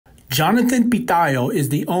Jonathan Pitallo is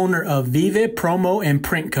the owner of Vive Promo and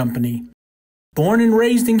Print Company. Born and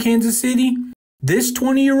raised in Kansas City, this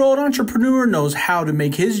 20-year-old entrepreneur knows how to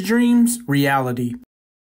make his dreams reality.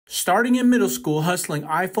 Starting in middle school hustling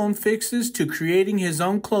iPhone fixes to creating his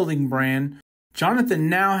own clothing brand, Jonathan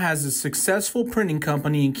now has a successful printing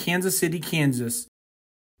company in Kansas City, Kansas.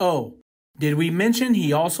 Oh, did we mention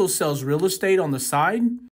he also sells real estate on the side?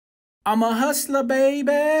 I'm a hustler,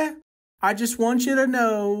 baby. I just want you to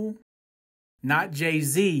know. Not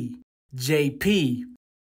Jay-Z, JP.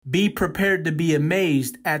 Be prepared to be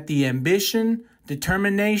amazed at the ambition,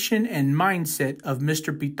 determination, and mindset of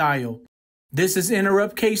Mr. Pitallo. This is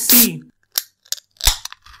Enterrupt KC.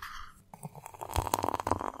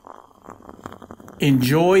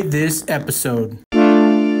 Enjoy this episode.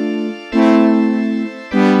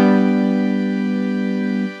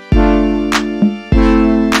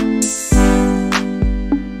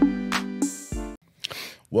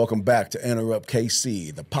 Welcome back to Enterrupt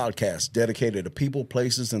KC, the podcast dedicated to people,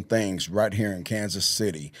 places, and things right here in Kansas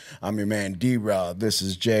City. I'm your man, D-Rod. This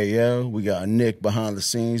is JL. We got Nick behind the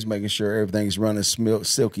scenes, making sure everything's running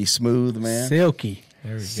silky smooth, man. Silky.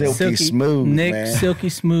 There we go. Silky smooth, Nick, man. silky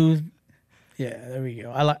smooth. Yeah, there we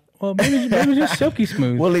go. Maybe just silky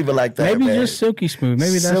smooth. We'll leave it like that, Maybe man. just silky smooth.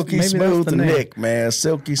 Maybe that's silky smooth that's the name. Nick, man.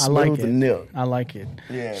 Silky smooth I like it. Nick. I like it.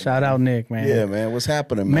 Yeah, Shout out Nick, man. Yeah, man. What's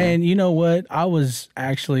happening, man? Man, you know what? I was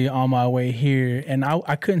actually on my way here, and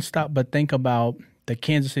I couldn't stop but think about the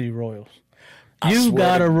Kansas City Royals. You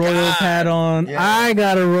got a Royals hat on. Yeah. I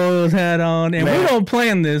got a Royals hat on, and we don't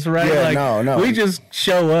plan this, right? Yeah, no. We just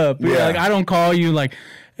show up. Yeah. I don't call you like,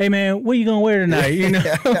 hey, man, what you going to wear tonight? You know,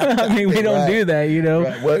 I mean, we don't do that, you know.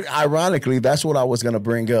 Right. Well, ironically, that's what I was going to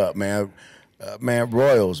bring up, man.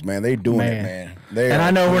 Royals, man, they doing it, man. And I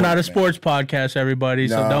know we're not a sports podcast, everybody,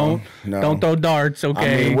 so don't throw darts,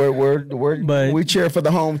 okay? I mean, we cheer for the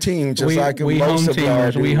home team, just like most of y'all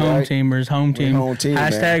do, We home right? teamers, home team.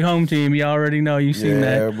 Hashtag man. home team. You already know. You've seen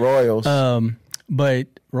that. Yeah, Royals. But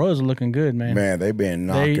Royals are looking good, man. Man, they've been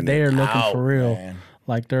knocking They are looking out, for real. Man.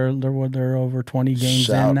 Like they're over 20 games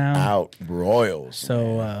Shout in now. Out Royals.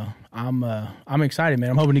 So I'm excited, man.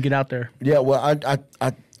 I'm hoping to get out there. Yeah, well,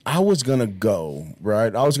 I was gonna go,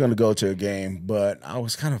 right? I was gonna go to a game, but I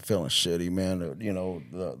was kind of feeling shitty, man. You know,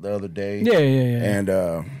 the other day. Yeah.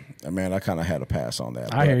 And man, I kind of had to pass on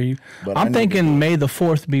that. I hear you. But I'm thinking May the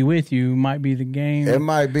 4th be with you. Might be the game. It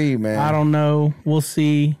might be, man. I don't know. We'll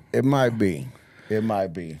see. It might be.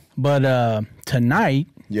 But tonight,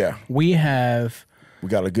 yeah, we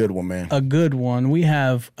got a good one, man. A good one. We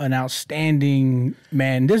have an outstanding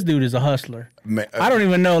man. This dude is a hustler. Man, I don't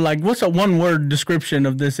even know, like, what's a one-word description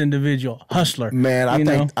of this individual? Hustler. Man,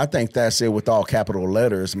 I think that's it with all capital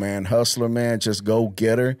letters, man. Hustler, man, just go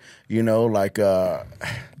getter. You know, like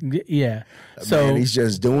yeah. So man, he's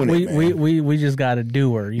just doing it, man. We just got a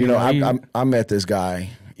doer. You know, I met this guy.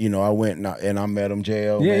 You know, I went and I met him,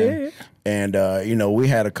 JL. Yeah. And you know, we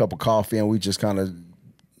had a cup of coffee and we just kind of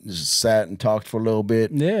just sat and talked for a little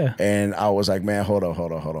bit. Yeah. And I was like, man, hold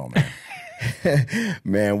on, man.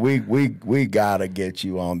 Man, we gotta get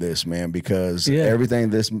you on this, man, because everything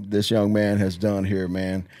this young man has done here,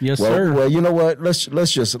 man. Yes, sir. Well, you know what? Let's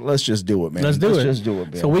just do it, man. Let's just do it,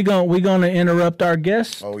 Bill. So we're gonna interrupt our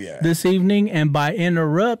guest this evening, and by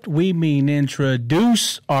interrupt we mean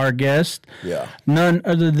introduce our guest. Yeah. None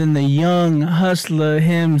other than the young hustler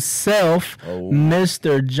himself,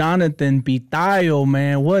 Mr. Jonathan Pitallo,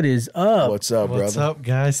 man. What is up? What's up, brother? What's up,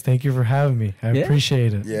 guys? Thank you for having me. I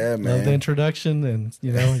appreciate it. Yeah, man. Love the introduction and,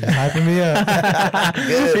 you know, just hyping me up.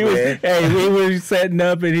 Good, we were setting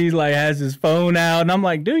up and he's like has his phone out and I'm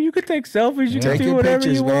like, dude, you could take selfies, you can do whatever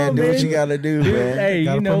pictures, you want, man. Do what you gotta do, man. Hey,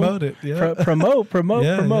 gotta you know, promote it. Yeah.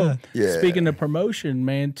 Promote. Yeah. Speaking of promotion,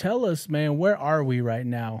 man, tell us, man, where are we right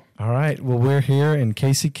now? All right. Well, we're here in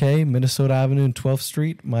KCK, Minnesota Avenue and 12th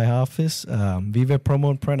Street, my office, Vive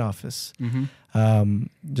Promo and Print office. Mm-hmm.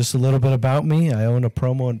 Just a little bit about me. I own a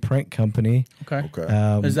promo and print company. Okay.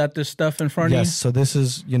 Is that the stuff in front of you? Yes. So this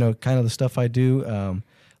is, you know, kind of the stuff I do.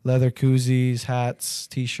 Leather koozies, hats,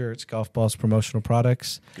 T-shirts, golf balls, promotional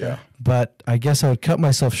products. Yeah. But I guess I would cut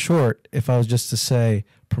myself short if I was just to say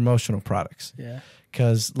promotional products. Yeah.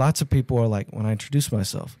 Because lots of people are like, when I introduce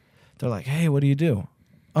myself, they're like, hey, what do you do?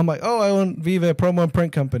 I'm like, oh, I own Vive Promo and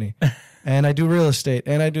Print Company. And I do real estate.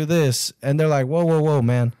 And I do this. And they're like, whoa,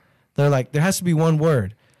 man. They're like, there has to be one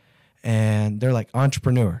word. And they're like,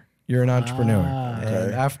 entrepreneur. you're an entrepreneur.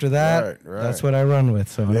 And after that, that's what I run with.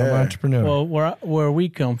 So I'm an entrepreneur. Well, where we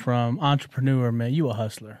come from, entrepreneur, man, you a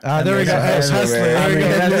hustler. There we go. Hustler.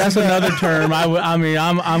 That's another term.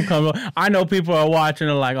 I'm coming. I know people are watching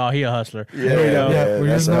and like, oh, he a hustler. We're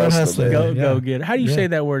just not hustler. Go get it. How do you say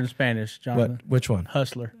that word in Spanish, Jonathan? Which one?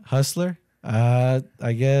 Hustler. Hustler? I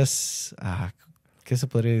guess. ¿Qué se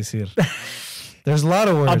podría decir? There's a lot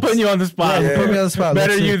of words. I'm putting you on the spot. Put me on the spot.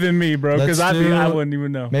 Better you than me, bro, because I wouldn't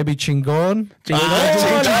even know. Maybe chingon. That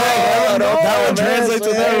one translates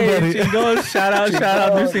with everybody. Chingon. Shout out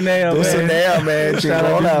Dulcinea, man.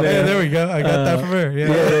 Chingon out, man. There we go. I got that from her.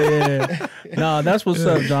 Yeah. No, that's what's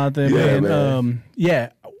up, Jonathan,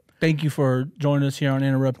 man. Thank you for joining us here on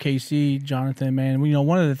Enterrupt KC, Jonathan, man.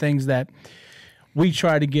 One of the things that we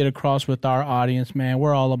try to get across with our audience, man,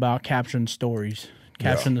 we're all about capturing stories.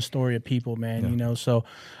 Capturing the story of people, man, So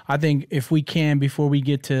I think if we can, before we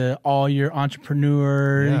get to all your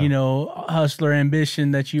entrepreneur, hustler ambition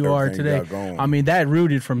that you are today, that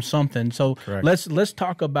rooted from something. So let's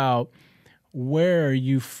talk about where are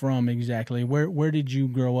you from exactly? Where did you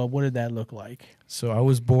grow up? What did that look like? So I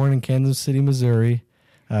was born in Kansas City, Missouri,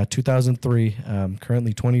 2003.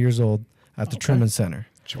 Currently 20 years old at the Truman Center.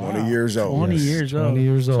 20 years old. 20 years old. 20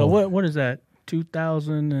 years old. So what is that?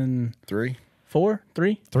 2003? 4?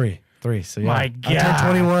 3? 3. So my God. I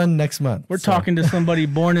turn 21 next month. We're talking to somebody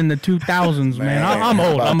born in the 2000s, man. I'm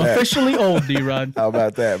old. I'm officially old, D-Rod. How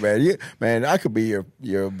about that, man? Man, I could be your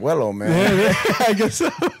abuelo, man. Yeah, I guess so.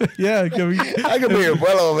 Yeah, I could be your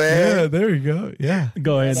abuelo, man. Yeah, there you go. Yeah.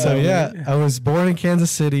 Go ahead. So, I was born in Kansas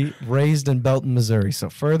City, raised in Belton, Missouri. So,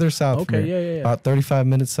 further south from here. About 35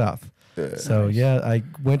 minutes south. Yeah. So, I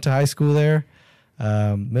went to high school there.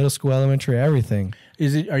 Middle school, elementary, everything.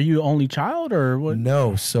 Are you only child or what?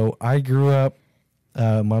 No. So I grew up,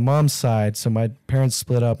 my mom's side. So my parents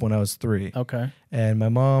split up when I was 3. Okay. And my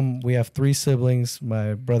mom, we have 3 siblings,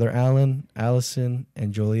 my brother Alan, Allison,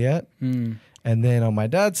 and Juliet. And then on my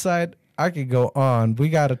dad's side, I could go on. We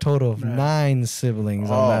got a total of 9 siblings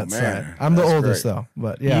on that side. I'm the oldest though,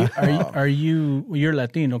 but yeah. You're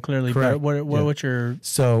Latino, clearly. Correct. What's your?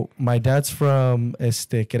 So my dad's from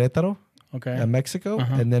Querétaro. Okay. Mexico,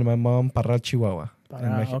 and then my mom, Parral, Chihuahua, in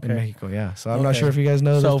Mexico. Yeah, so I'm not sure if you guys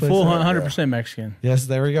know. So full 100% Mexican. Yes,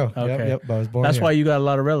 there we go. Okay. Yep. I was born. That's here. why you got a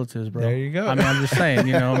lot of relatives, bro. There you go. I'm just saying.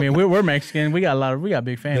 We're Mexican. We got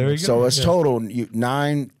big families. There we go. So it's total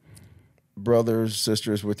 9 brothers,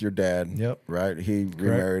 sisters with your dad. Yep. Right. He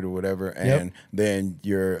remarried or whatever, and then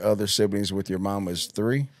your other siblings with your mom is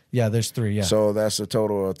 3. Yeah, there's 3. Yeah. So that's a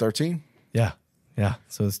total of 13. Yeah. Yeah,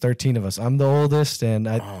 so it's 13 of us. I'm the oldest, and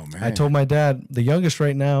I told my dad, the youngest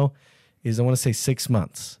right now is, I want to say 6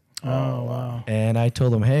 months. Oh, wow. And I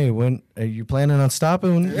told him, hey, when are you planning on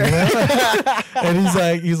stopping?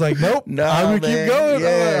 And he's like, nope, I'm going to keep going. All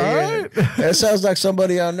right. That sounds like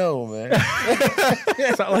somebody I know, man.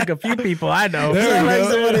 Sounds like a few people I know. Sounds like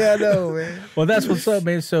somebody I know, man. Well, that's what's up,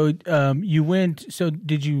 man. So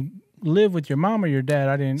did you live with your mom or your dad?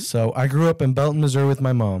 I didn't. So I grew up in Belton, Missouri with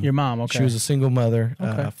my mom. Your mom, okay. She was a single mother,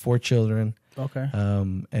 4 children. Okay.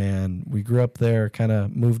 And we grew up there, kind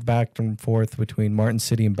of moved back and forth between Martin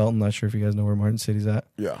City and Belton. Not sure if you guys know where Martin City's at.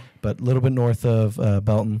 Yeah. But a little bit north of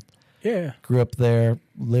Belton. Yeah. Grew up there,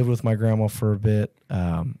 lived with my grandma for a bit.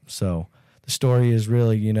 So the story is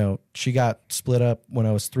really, she got split up when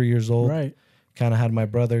I was 3 years old. Right. Kind of had my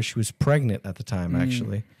brother. She was pregnant at the time,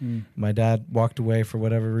 actually. My dad walked away for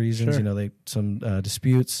whatever reasons. Sure. Some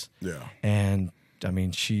disputes. Yeah. And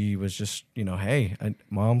she was just, hey,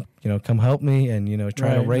 Mom, come help me and,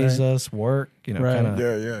 try to raise us, work, kind of.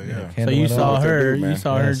 Yeah. So you saw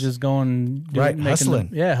her, just going.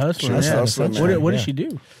 Hustling. Hustling. Hustling, what did she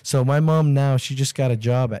do? So my mom now, she just got a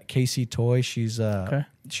job at KC Toy. She's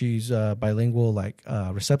bilingual,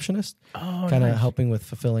 receptionist, kind of helping with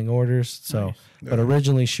fulfilling orders. So, but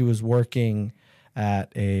originally she was working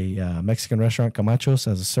at a Mexican restaurant, Camachos,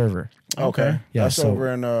 as a server. Okay. Yeah, that's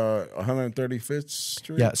over in 135th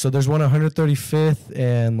Street? Yeah, so there's one on 135th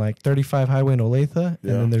and 35 Highway in Olathe, and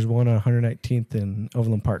then there's one on 119th in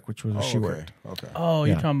Overland Park, which was where she worked. Okay. Oh,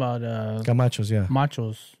 you're talking about Camachos, yeah.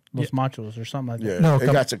 Machos. Los Machos or something like that. Yeah, no,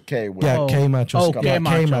 it got a K. With K Machos. Oh, K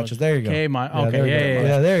Machos. There you go.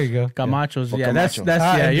 Yeah, there you go. Camachos. Yeah, that's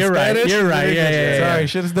you're right. You're right. Yeah. Sorry,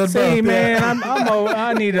 should have done both. See, man,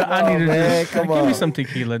 I need to come give on. me some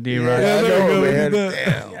tequila, D. Right? Yeah, I know, man.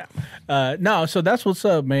 Damn. No, so that's what's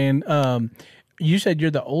up, man. You said you're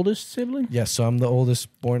the oldest sibling? Yes, so I'm the oldest,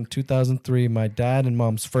 born in 2003. My dad and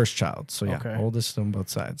mom's first child. So, yeah, oldest on both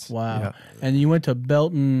sides. Wow. Yeah. And you went to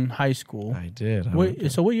Belton High School. I did.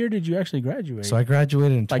 So what year did you actually graduate? So I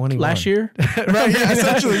graduated in 21. Last year? Right, yeah,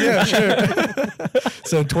 essentially, yeah, sure.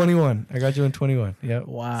 So 21. I graduated in 21. Yeah.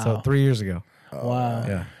 Wow. So 3 years ago. Wow.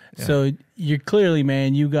 Yeah. So you're clearly,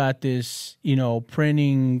 man, you got this,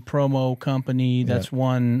 printing promo company. That's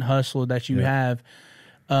one hustle that you have.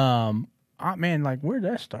 Man, like where'd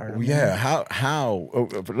that start? Yeah, how?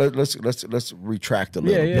 Let's retract a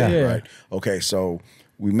little bit. Yeah. Right. Okay, so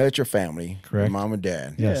we met your family, correct? Your mom and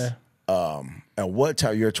dad. Yes. And what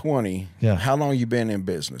time? You're 20. Yeah. How long you been in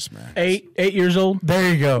business, man? 8 years old.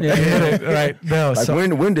 There you go. Yeah. Right. No. Like so,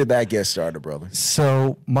 when did that get started, brother?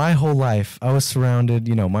 So my whole life, I was surrounded.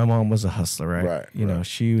 My mom was a hustler, right? Right. You know,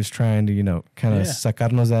 she was trying to, kind of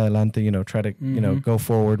sacarnos adelante. Try to, go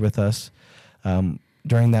forward with us.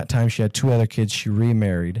 During that time, she had 2 other kids. She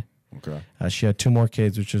remarried. Okay. She had 2 more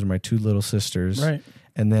kids, which was my 2 little sisters. Right.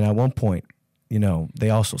 And then at one point, they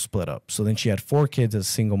also split up. So then she had 4 kids as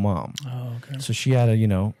a single mom. Oh, okay. So she had to,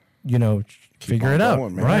 figure it out.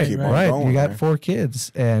 Going, man. Right. Keep on Right. going, You got man. 4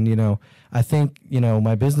 kids. And, I think,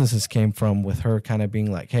 my businesses came from with her kind of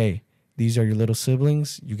being like, hey, these are your little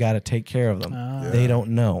siblings. You got to take care of them. They don't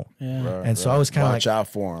know. Yeah. Right, And so I was kind of watch out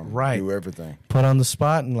for them. Right. Do everything. put on the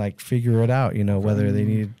spot and like figure it out, whether they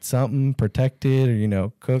needed something protected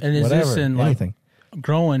or, cook, And is whatever, this in anything.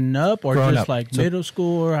 Growing up or Growing just up. like So- middle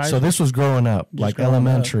school or high So school? this was growing up, like growing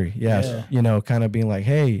elementary. up. Yes. Yeah. Kind of being like,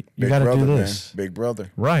 hey, you Big got to brother, do man. this. Big brother.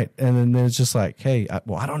 Right. And then it's just like, hey, I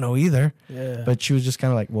don't know either. Yeah. But she was just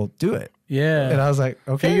kind of like, well, do it. Yeah. And I was like,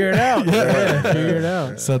 okay. Figure it out. Figure it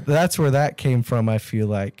out. So that's where that came from, I feel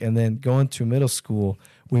like. And then going to middle school,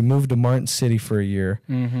 we moved to Martin City for a year.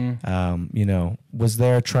 Mm-hmm. Was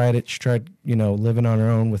there, tried it. She tried, living on her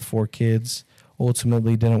own with 4 kids.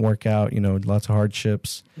 Ultimately didn't work out, lots of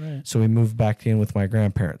hardships. Right. So we moved back in with my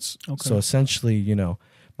grandparents. Okay. So essentially,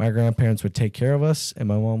 my grandparents would take care of us. And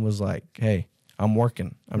my mom was like, hey, I'm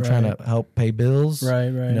working. I'm trying to help pay bills.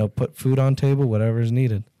 Right. Put food on table, whatever is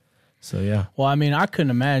needed. So, yeah. Well, I mean, I couldn't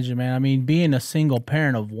imagine, man. I mean, being a single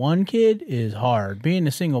parent of 1 kid is hard. Being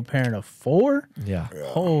a single parent of 4? Yeah.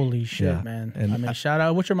 Holy shit, Yeah. man. And I mean, shout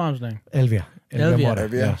out. What's your mom's name? Elvia. Mora.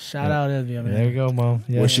 Elvia. Shout out Elvia, man. There you go, Mom.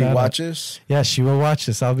 Yeah, Will she shout out. watch this? Yeah, she will watch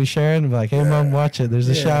this. I'll be sharing. Be like, hey, Mom, watch it. There's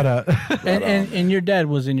a shout out. And your dad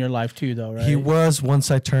was in your life too, though, right? He was once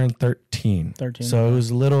I turned 13. 13. So it was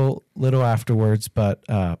a little afterwards. But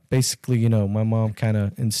basically, my mom kind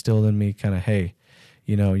of instilled in me kind of, hey,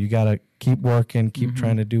 you got to keep working, keep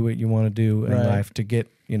trying to do what you want to do in life to get,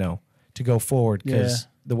 to go forward. Because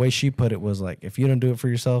the way she put it was like, if you don't do it for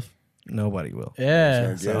yourself, nobody will.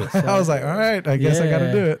 Yeah. So, I was like, all right, I guess I got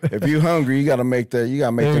to do it. if you hungry, you gotta make them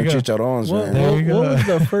chicharrones, man. There you go. What was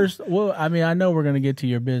the first? Well, I mean, I know we're gonna get to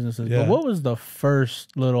your businesses, Yeah. but what was the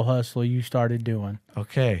first little hustle you started doing?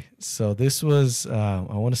 Okay, so this was, I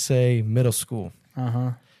want to say middle school.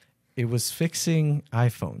 It was fixing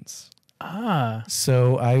iPhones.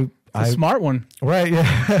 So A smart one. Right,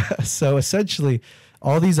 yeah. So essentially,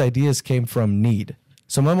 all these ideas came from need.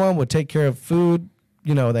 So my mom would take care of food,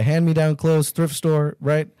 the hand-me-down clothes, thrift store,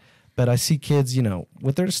 right? But I see kids,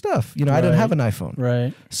 with their stuff. I didn't have an iPhone.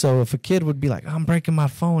 Right. So if a kid would be like, I'm breaking my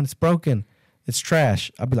phone, it's broken, it's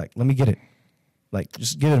trash, I'd be like, let me get it. Like,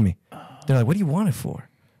 just give it to me. They're like, what do you want it for? I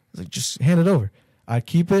was like, just hand it over. I'd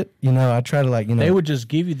keep it, I'd try to They would just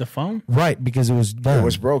give you the phone? Right, because it was done. It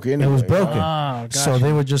was broken anyway. It was broken. Oh, gotcha. So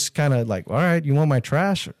they would just kind of like, all right, you want my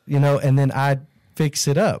trash? And then I'd fix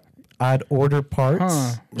it up. I'd order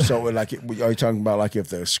parts. So, like, are you talking about like if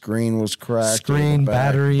the screen was cracked, Screen, or the back,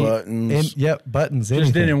 battery, buttons? buttons. Just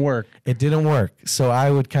anything. didn't work. It didn't work. So I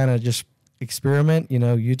would kind of just experiment.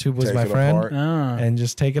 YouTube was Take my it friend, apart. and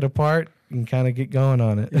just take it apart and kind of get going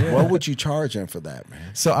on it. What would you charge him for that,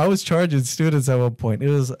 man? So I was charging students at one point. It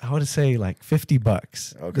was, I would say, like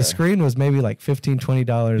 $50. Okay. The screen was maybe like $15,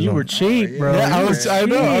 $20. You were cheap, bro. Yeah, You I were was. I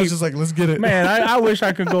know. I was cheap. just like, let's get it, Man, I wish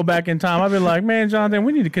I could go back in time. I'd be like, man, Jonathan,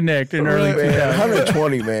 we need to connect in early Man, 2000s.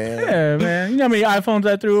 120, man. Yeah, man. You know how many iPhones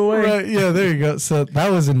I threw away? Right. Yeah. There you go. So that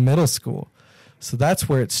was in middle school. So that's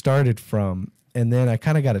where it started from, and then I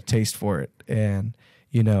kind of got a taste for it, and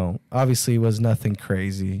obviously it was nothing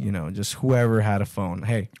crazy. Just whoever had a phone,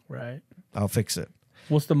 hey, Right. I'll fix it.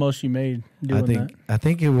 What's the most you made doing I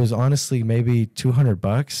think it was honestly maybe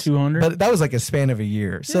 $200. 200? But that was like a span of a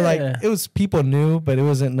year. So like Yeah. it was, people knew, but it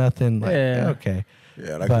wasn't nothing like okay.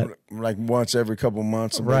 Yeah, like But- like once every couple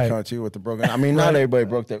months, somebody Right. come to you with the broken. I mean, not everybody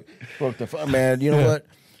broke the phone, man. You know what?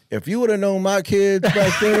 if you would have known my kids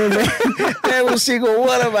back then, man, every single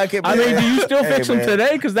one of my kids. I mean, do you still fix them today?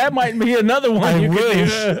 Because that might be another one.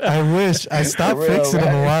 I wish. I stopped fixing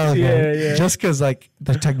them a while ago. Just because like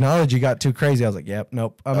the technology got too crazy. I was like, yep,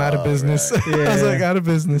 nope, I'm out of business. Right. I was like, out of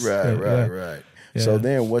business. Right. Yeah. So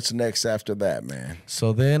then what's next after that, man?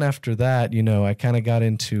 So then after that, I kind of got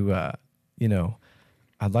into,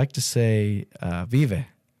 I'd like to say Vive.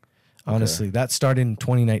 Honestly, that started in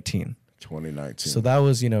 2019. 2019. So that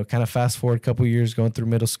was, kind of fast forward a couple of years going through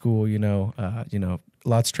middle school,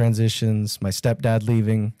 lots of transitions, my stepdad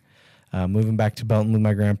leaving, moving back to Belton with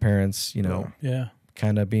my grandparents,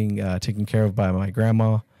 kind of being taken care of by my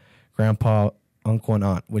grandma, grandpa, uncle, and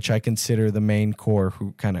aunt, which I consider the main core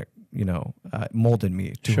who kind of, molded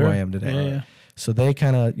me to who I am today. Yeah. So they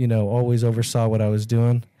kind of, always oversaw what I was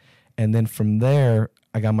doing. And then from there,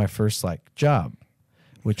 I got my first job,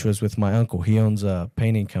 which was with my uncle. He owns a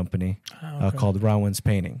painting company called Rawins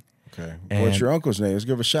Painting. Okay. What's your uncle's name? Let's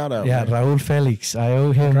give a shout out. Yeah, man. Raul Felix. I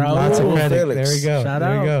owe him lots of credit. Felix. There we go. Shout there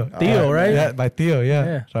out. We go. Theo, right? Yeah, by Theo,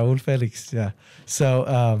 yeah. Raul Felix, yeah.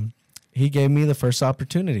 So he gave me the first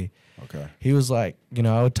opportunity. Okay. He was like,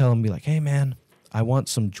 I would tell him, be like, hey, man, I want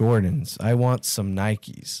some Jordans. I want some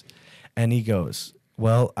Nikes. And he goes,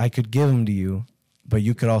 well, I could give them to you, but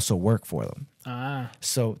you could also work for them.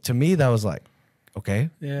 So to me, that was like, okay,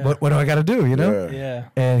 what do I got to do, Yeah.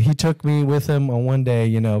 And he took me with him on one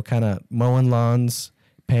day, kind of mowing lawns,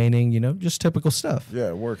 painting, just typical stuff.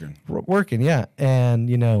 Yeah, working, yeah. And,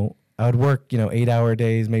 I would work, 8-hour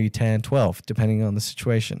days, maybe 10, 12, depending on the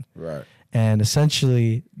situation. Right. And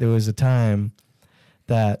essentially, there was a time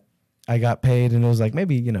that I got paid, and it was like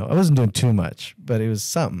maybe, I wasn't doing too much, but it was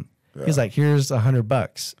something. Yeah. He's like, here's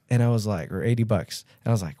 $100. And I was like, or $80. And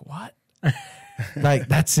I was like, what? Like,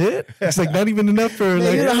 that's it? It's like not even enough for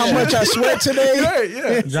man, you know how much I sweat today? Right,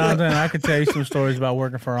 yeah. Jonathan, I could tell you some stories about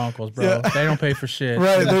working for uncles, bro. Yeah. They don't pay for shit.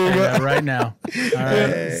 Right, there you go. Right now. All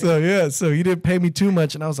right. So he didn't pay me too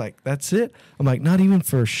much, and I was like, that's it? I'm like, not even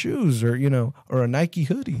for shoes or, or a Nike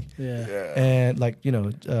hoodie. Yeah. And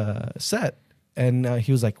set. And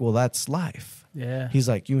he was like, well, that's life. Yeah. He's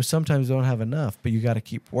like, you sometimes don't have enough, but you got to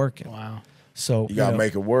keep working. Wow. So you got to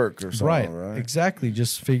make it work or something, right? Exactly.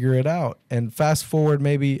 Just figure it out. And fast forward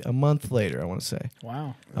maybe a month later, I want to say.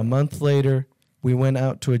 Wow. A month later, we went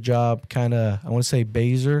out to a job kind of, I want to say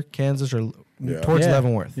Baser, Kansas, or towards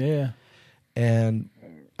Leavenworth. Yeah. And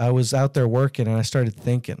I was out there working, and I started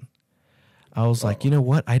thinking. I was like, you know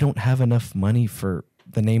what? I don't have enough money for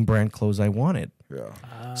the name brand clothes I wanted.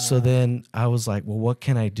 Yeah. So then I was like, well, what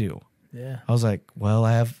can I do? Yeah. I was like, well,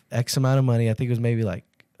 I have X amount of money. I think it was maybe like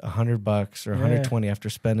 $100 or 120 after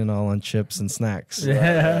spending all on chips and snacks.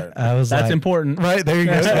 Yeah. I was That's like, important. Right, there you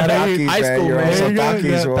go. High school, man.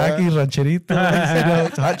 Takis,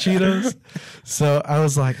 rancheritos, hot Cheetos. So I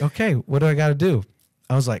was like, okay, what do I got to do?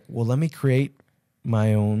 I was like, well, let me create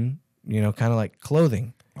my own, kind of like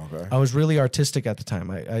clothing. Okay. I was really artistic at the time.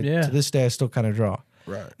 To this day, I still kind of draw.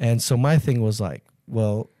 Right. And so my thing was like,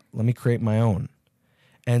 well, let me create my own.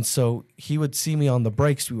 And so he would see me on the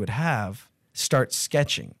breaks we would have, start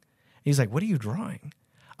sketching. He's like, what are you drawing?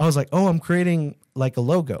 I was like, oh, I'm creating like a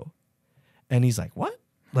logo. And he's like, what?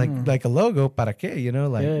 Like a logo, para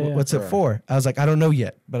qué? What's it for? I was like, I don't know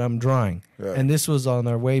yet, but I'm drawing. Yeah. And this was on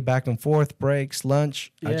our way back and forth, breaks,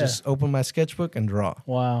 lunch. I just open my sketchbook and draw.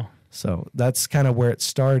 Wow. So that's kind of where it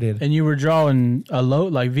started. And you were drawing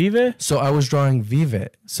like Vive? So I was drawing Vive.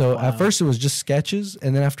 So at first it was just sketches,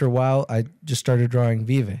 and then after a while I just started drawing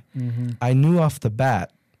Vive. Mm-hmm. I knew off the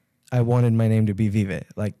bat I wanted my name to be Vive.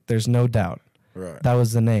 Like, there's no doubt. Right. That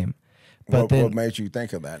was the name. But what made you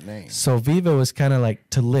think of that name? So Vive was kind of like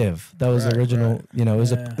to live. That was the original,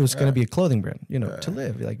 it was going to be a clothing brand, to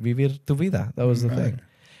live, like Vivir tu vida. That was the thing.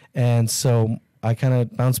 And so I kind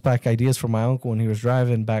of bounced back ideas from my uncle when he was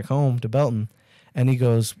driving back home to Belton. And he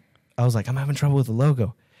goes, I was like, I'm having trouble with the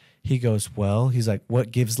logo. He goes, well, he's like,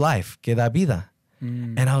 what gives life? Que da vida.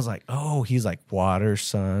 And I was like, oh, he's like water,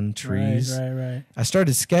 sun, trees. Right. I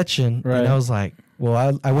started sketching, and I was like,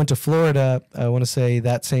 well, I went to Florida, I want to say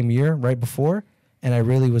that same year, right before, and I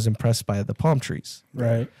really was impressed by the palm trees.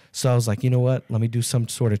 Right. So I was like, you know what? Let me do some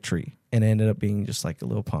sort of tree. And it ended up being just like a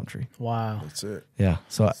little palm tree. Wow. That's it. Yeah.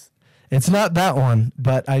 So it's not that one,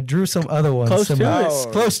 but I drew some other ones. Close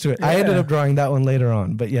to it. Yeah. I ended up drawing that one later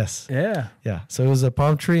on, but yes. Yeah. Yeah. So it was a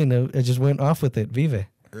palm tree, and it just went off with it, Vive.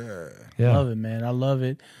 Yeah. Love it, man. I love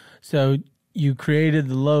it. So you created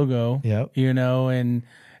the logo, and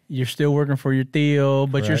You're still working for your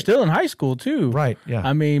tío, but you're still in high school too. Right. Yeah.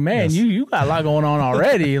 I mean, man, you got a lot going on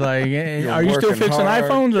already. Like, are you still fixing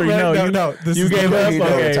iPhones or no? You gave up.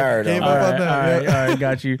 Okay. Retired. Gave up on that. All right,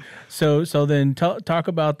 got you. So then talk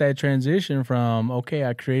about that transition from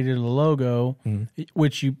I created a logo,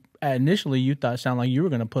 which you initially you thought sounded like you were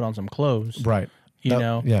going to put on some clothes, Right. You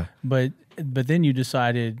know. Yeah. But then you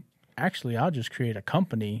decided, actually, I'll just create a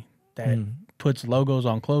company that puts logos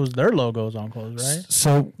on clothes, their logos on clothes, right?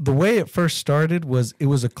 So the way it first started was it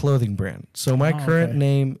was a clothing brand. So my current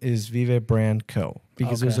name is Vive Brand Co.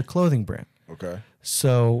 because it was a clothing brand. Okay.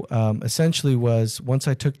 So essentially was once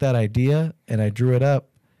I took that idea and I drew it up,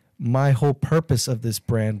 my whole purpose of this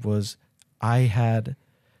brand was I had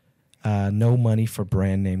no money for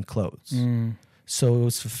brand name clothes. So it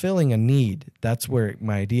was fulfilling a need. That's where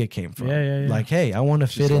my idea came from. Yeah. Like, hey, I want to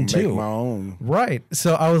fit in too. Make my own. Right.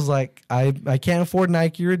 So I was like, I can't afford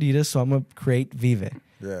Nike or Adidas, so I'm going to create Vive.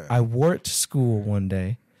 Yeah. I wore it to school one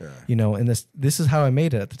day, and this is how I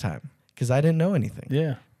made it at the time because I didn't know anything.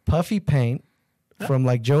 Yeah. Puffy paint from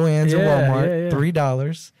like Joann's or Walmart,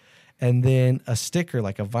 $3, and then a sticker,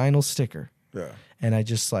 like a vinyl sticker. Yeah. And I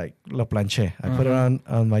just like lo planché. I put it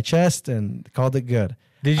on my chest and called it good.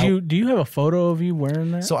 Do you have a photo of you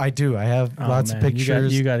wearing that? So I do. I have lots of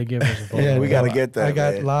pictures. You got to give us a photo. Yeah, we got to get that. I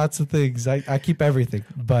got man. lots of things. I keep everything.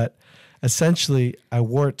 But essentially, I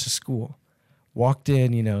wore it to school. Walked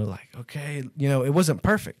in, like, okay, it wasn't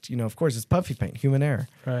perfect. Of course, it's puffy paint, human error.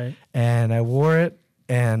 Right. And I wore it,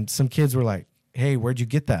 and some kids were like, hey, where'd you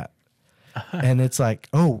get that? And it's like,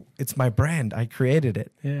 oh, it's my brand. I created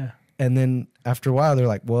it. Yeah. And then after a while, they're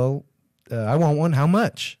like, well, I want one. How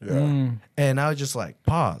much? Yeah. And I was just like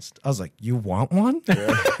paused. I was like, "You want one?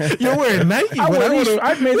 You're wearing Nike.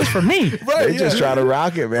 I've made this for me." Right? They just try to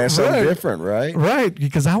rock it, man. Something Right. different, right? Right,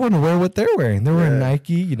 because I want to wear what they're wearing. They're wearing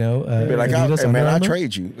Nike, Be like, Adidas, hey, man, Under I'll Armour.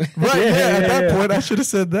 trade you. Right? At that point, I should have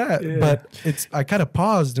said that. Yeah. But I kind of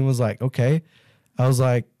paused and was like, okay. I was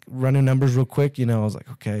like running numbers real quick. I was like,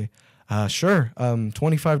 okay, sure,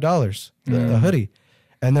 $25 the hoodie,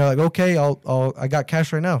 and they're like, okay, I got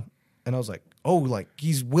cash right now, and I was like, oh, like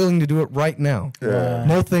he's willing to do it right now. Yeah.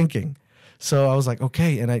 No thinking. So I was like,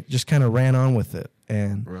 okay. And I just kind of ran on with it.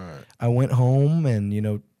 And I went home and,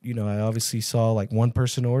 I obviously saw like one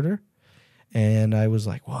person order and I was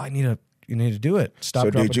like, well, you need to do it. Stop,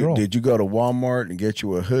 drop, and roll. Did you go to Walmart and get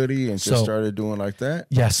you a hoodie and just started doing like that?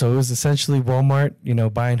 Yeah. So it was essentially Walmart,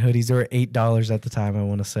 buying hoodies. They were $8 at the time, I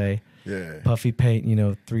want to say. Yeah. Puffy paint,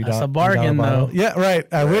 $3. That's a bargain, though. Yeah,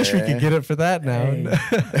 right. I wish we could get it for that now.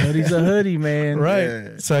 Hoodie's a hoodie, man. Right. Yeah.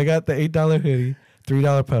 So I got the $8 hoodie,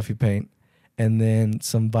 $3 puffy paint, and then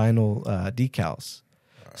some vinyl decals.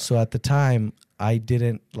 So at the time, I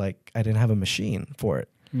didn't have a machine for it.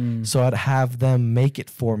 So I'd have them make it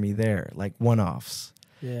for me there, like one-offs.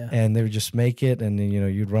 Yeah. And they would just make it, and then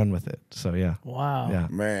you'd run with it. So yeah. Wow. Yeah.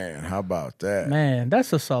 Man, how about that? Man,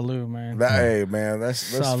 that's a salute, man. Hey, man, that's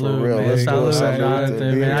Salute, for real. man. Let's do a Salute, salute Jonathan,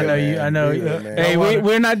 to man. Vive, I know you. Vive, man. Hey,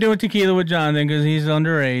 we're not doing tequila with Jonathan because he's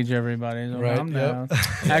underage, everybody. So Right, I'm down.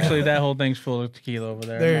 Actually, that whole thing's full of tequila over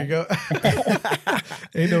there. There you go.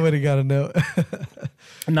 Ain't nobody got to know.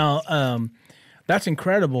 No, that's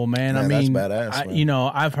incredible, man. I Man, mean, that's badass,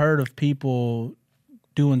 man. I've heard of people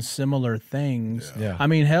doing similar things. Yeah. I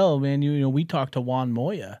mean, hell, man, we talked to Juan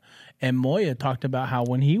Moya, and Moya talked about how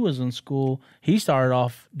when he was in school, he started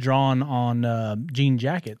off drawing on jean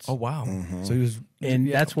jackets. Oh wow! So he was,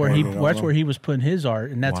 And that's where he was putting his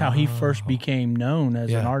art, and that's how he first became known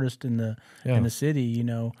as an artist in the city, in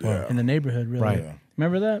the neighborhood. Really, Right.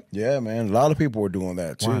 Remember that? Yeah, man. A lot of people were doing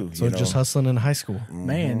that too. wow. So just hustling in high school.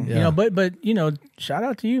 Man, Yeah. but shout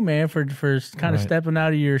out to you, man, for kind of stepping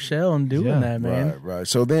out of your shell and doing that, man. Right.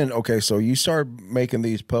 So then, so you start making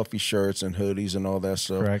these puffy shirts and hoodies and all that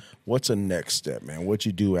stuff. Correct. What's the next step, man? What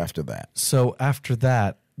you do after that? So after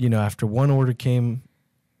that, after one order came,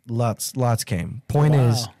 lots came. Point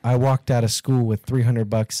is, I walked out of school with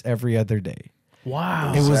 $300 every other day.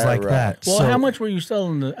 Wow. It was that like right? that. Well, so, how much were you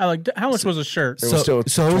selling? How much was a shirt? It was still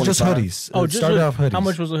so it was just 25? hoodies. Oh, It started off hoodies. How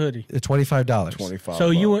much was a hoodie? $25. 25. So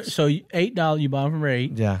you bucks. $8. You bought them for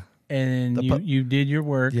 $8, Yeah. and you did your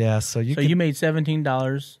work. Yeah. So you So you made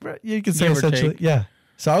 $17. you could say give or essentially, take. yeah.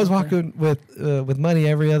 So I was walking with money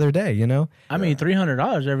every other day, I mean,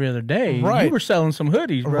 $300 every other day. Right. You were selling some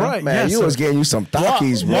hoodies, bro. Right. Man, Yeah, you so- was getting you some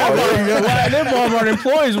Takis, bro. Them Walmart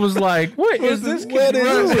employees was like, "What is this kid What is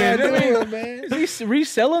doing? this I mean, man? is he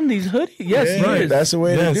reselling these hoodies?" Yes, Yeah, he right. is. That's the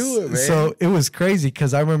way Yes. to do it, man. So it was crazy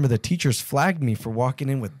because I remember the teachers flagged me for walking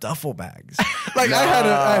in with duffel bags. Like I had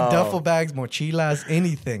duffel bags, mochilas,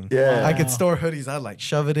 anything. Yeah. I could store hoodies. I'd like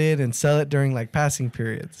shove it in and sell it during like passing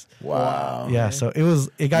periods. wow. Yeah. So it was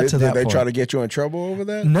it got to that Did they point. try to get you in trouble over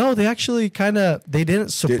that? No, they actually they didn't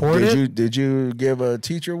support it. Did you give a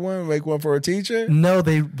teacher one, make one for a teacher? No,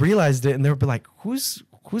 they realized it and they were like, who's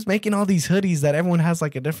making all these hoodies that everyone has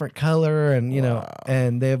like a different color, and you know,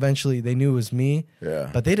 and they knew it was me. Yeah.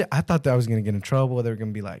 But I thought that I was going to get in trouble. They were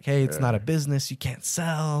going to be like, hey, it's not a business, you can't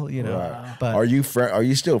sell, you know. Right. But are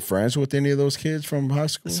you still friends with any of those kids from high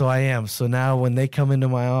school? so I am. So now when they come into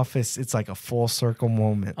my office, it's like a full circle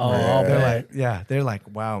moment. Oh, right? They're like,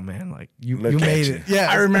 wow, man, like you made it. Yeah.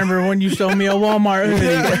 I remember when you sold me a Walmart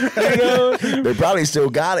hoodie. You know? They probably still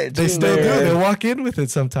got it too. They still do. man. They walk in with it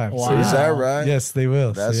sometimes. Wow. So, Is that right? Yes, they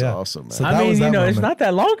will. That's so, yeah. awesome, man. So I that mean, was you that know, it's moment. not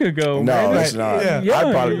that long ago, No, man. it's not. Yeah.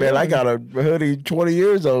 I probably, man, I got a hoodie 20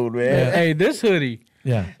 years old, man. Yeah. Hey, this hoodie.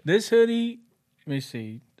 Yeah. This hoodie, let me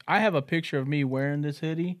see. I have a picture of me wearing this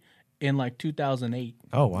hoodie in like 2008.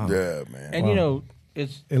 Oh wow. Yeah, man. And you know, it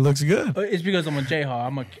looks good. it's because I'm a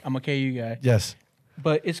Jayhawk. I'm a KU guy. Yes.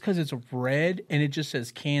 But it's because it's red and it just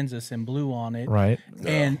says Kansas in blue on it. Right.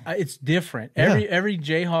 And it's different. Yeah. Every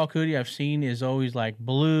Jayhawk hoodie I've seen is always like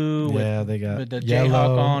blue Yeah, with, they got with the yellow,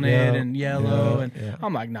 Jayhawk on yeah, it and yellow. yeah, And yeah.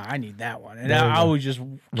 I'm like, nah, I need that one. And There you I go. would just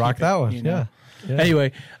Rock keep that it, one. you know? Yeah.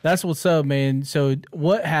 Anyway, that's what's up, man. So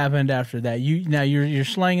what happened after that? You're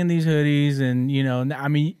slanging these hoodies, and you know, I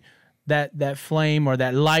mean, that flame or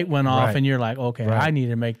that light went off, Right. and you're like, okay, Right. I need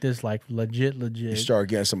to make this like legit. You start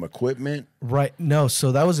getting some equipment. Right. No,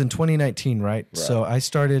 so that was in 2019, right? So I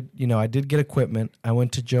started, I did get equipment. I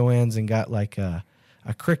went to Joann's and got like a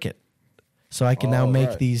Cricut. So I can now make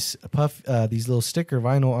right. these these little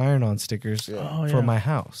vinyl iron-on stickers for my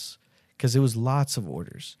house, because it was lots of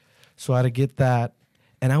orders. So I had to get that,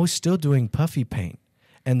 and I was still doing puffy paint.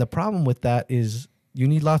 And the problem with that is you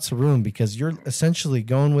need lots of room, because you're essentially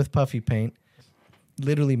going with puffy paint,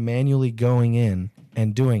 literally manually going in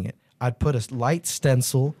and doing it. I'd put a light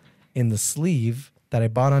stencil in the sleeve that I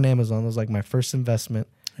bought on Amazon. It was like my first investment,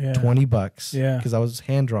 $20. Yeah. Because I was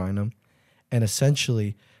hand drawing them. And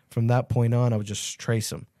essentially, from that point on, I would just trace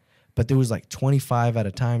them. But there was like 25 at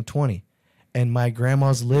a time, 20. And my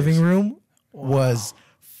grandma's living room was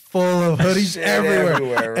full of hoodies Shit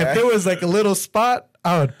everywhere. right? If there was like a little spot,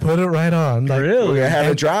 I would put it right on. Like, Really? It had to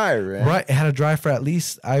And- dry, man. Right, it had to dry for at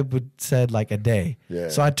least, I would said, like a day. Yeah.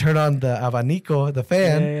 So I'd turn on the abanico, the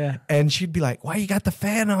fan, Yeah. and she'd be like, "Why you got the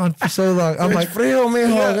fan on for so long?" I'm like, frio,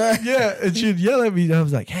 mijo. yeah, and she'd yell at me. And I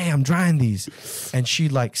was like, "Hey, I'm drying these," and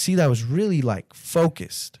she'd like see that I was really like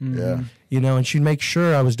focused, Yeah. and she'd make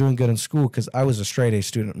sure I was doing good in school, because I was a straight A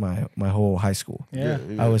student my whole high school. Yeah.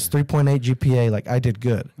 I was 3.8 GPA, like I did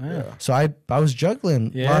good. Yeah. So I was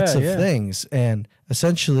juggling Yeah, lots of yeah. things, and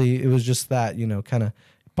essentially it was just that, kind of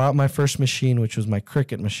bought my first machine, which was my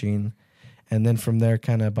Cricut machine, and then from there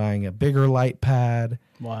kind of buying a bigger light pad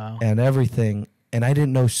Wow. and everything. And I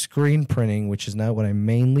didn't know screen printing, which is now what I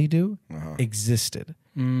mainly do, existed.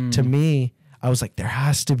 To me, I was like, there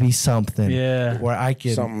has to be something where I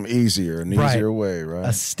could Something easier, an Right. easier way, right?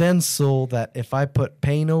 a stencil that if I put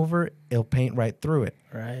paint over it, it'll paint right through it.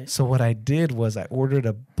 Right. So what I did was I ordered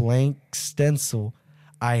a blank stencil.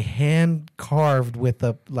 I hand carved with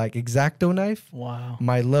a like X-Acto knife Wow.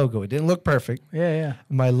 my logo. It didn't look perfect. Yeah.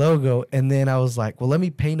 My logo, and then I was like, well, let me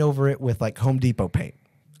paint over it with like Home Depot paint.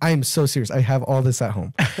 I am so serious. I have all this at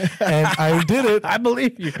home, and I did it. I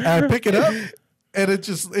believe you. And I pick it up, and it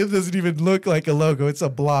doesn't even look like a logo. It's a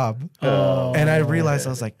blob. And I realized, I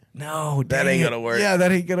was like, no, That dang ain't it. gonna work. Yeah,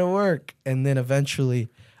 that ain't gonna work. And then eventually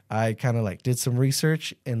I kind of like did some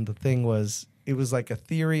research, and the thing was, it was like a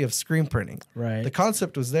theory of screen printing. Right. The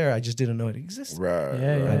concept was there. I just didn't know it existed. Right.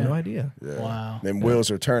 Yeah, right. I had no idea. Yeah. Wow. Them wheels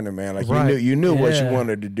are turning, man. Like Right. you knew what you Yeah.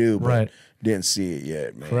 wanted to do, but Right. didn't see it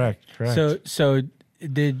yet, man. Correct. So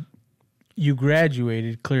did you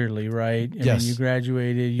graduated clearly, right? I Yes. mean, you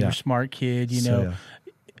graduated. You're Yeah. a smart kid. You So, know, yeah.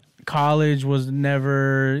 college was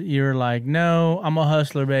never. You're like, no, I'm a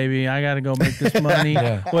hustler, baby. I got to go make this money.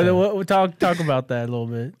 Yeah. What talk about that a little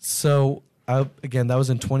bit. So again, that was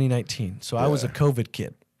in 2019. So I was a COVID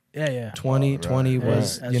kid. Yeah. 2020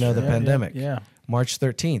 was, That's the true. pandemic. Yeah. March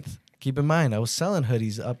 13th. Keep in mind, I was selling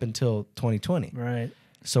hoodies up until 2020. Right.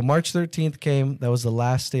 So March 13th came. That was the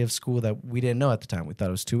last day of school that we didn't know at the time. We thought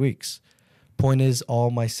it was 2 weeks. Point is,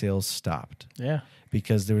 all my sales stopped Yeah.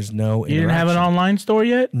 because there was no You didn't have an interaction. online store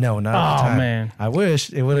yet? No, not at the Oh, time. man. I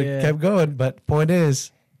wish it would have Yeah. kept going, but point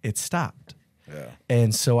is, it stopped. Yeah.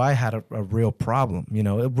 And so I had a real problem,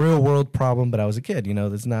 a real world problem, but I was a kid,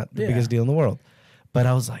 that's not the Yeah. biggest deal in the world. But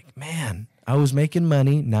I was like, man, I was making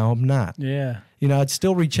money. Now I'm not. Yeah. I'd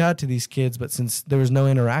still reach out to these kids, but since there was no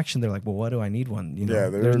interaction, they're like, well, what do I need one? Yeah,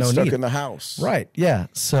 they're there's no stuck need. in the house. Right. Yeah.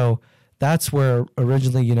 So that's where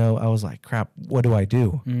originally, you know, I was like, crap, what do I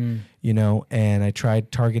do? You know, and I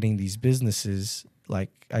tried targeting these businesses.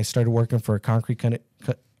 Like I started working for a concrete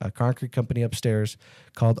company upstairs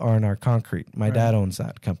called R&R Concrete. My dad owns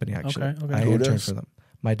that company, actually. Okay. I interned for them.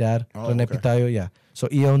 My dad, Pitallo, yeah. So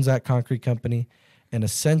he owns that concrete company. And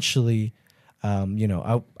essentially, you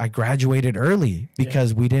know, I graduated early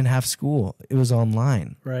because we didn't have school. It was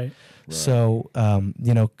online. Right. So,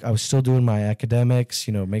 you know, I was still doing my academics,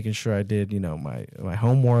 you know, making sure I did, you know, my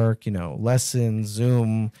homework, you know, lessons,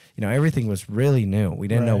 Zoom, you know, everything was really new. We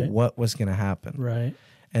didn't know what was going to happen. Right.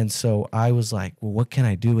 And so I was like, well, what can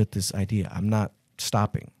I do with this idea? I'm not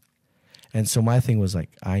stopping. And so my thing was like,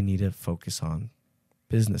 I need to focus on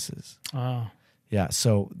businesses. Oh. Yeah.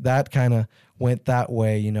 So that kind of went that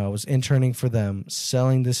way. You know, I was interning for them,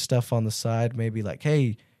 selling this stuff on the side, maybe like,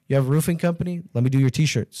 hey, you have a roofing company? Let me do your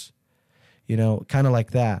T-shirts. You know, kind of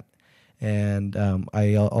like that. And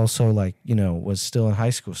I also, like, you know, was still in high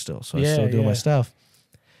school still. So I was still doing my stuff.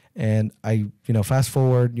 And I, you know, fast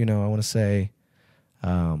forward, you know, I want to say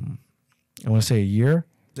a year,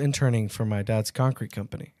 interning for my dad's concrete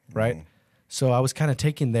company, right? So I was kind of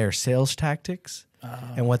taking their sales tactics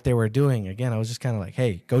and what they were doing. Again, I was just kind of like,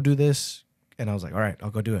 hey, go do this. And I was like, all right,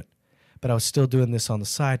 I'll go do it. But I was still doing this on the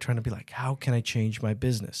side, trying to be like, how can I change my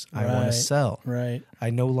business? I want to sell. Right.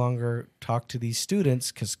 I no longer talk to these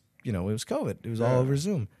students because, you know, it was COVID. It was all over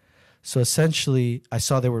Zoom. So essentially, I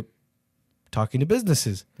saw they were talking to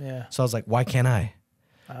businesses. Yeah. So I was like, why can't I?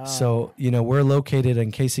 So, you know, we're located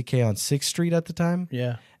in KCK on 6th Street at the time.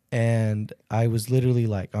 Yeah. And I was literally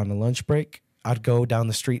like on a lunch break, I'd go down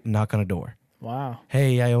the street and knock on a door. Wow.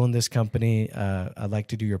 Hey, I own this company. I'd like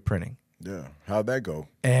to do your printing. Yeah. How'd that go?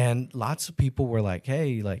 And lots of people were like,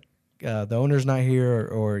 hey, like, the owner's not here,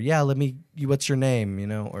 or yeah, what's your name, you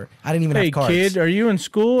know, or I didn't even have cards. Hey, kid, are you in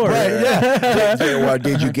school? Or? Right, yeah. Well,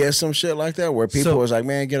 did you get some shit like that where people was like,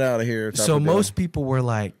 man, get out of here? So most people were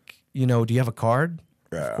like, you know, do you have a card?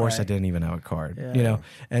 Of course, I didn't even have a card, you know?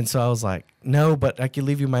 And so I was like, no, but I can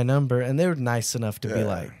leave you my number. And they were nice enough to be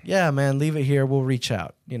like, yeah, man, leave it here. We'll reach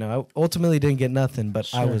out. You know, I ultimately didn't get nothing,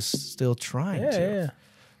 but I was still trying to. Yeah.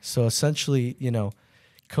 So essentially, you know,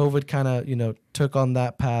 COVID kind of, you know, took on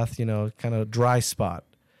that path, you know, kind of dry spot.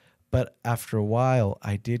 But after a while,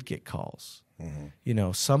 I did get calls. You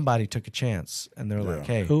know, somebody took a chance and they're like,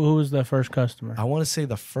 hey. Who was the first customer? I want to say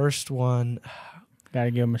the first one. Got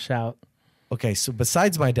to give him a shout. Okay, so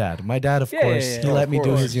besides my dad, of course, he let me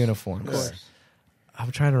do his uniforms. Of course.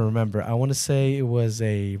 I'm trying to remember. I want to say it was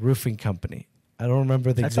a roofing company. I don't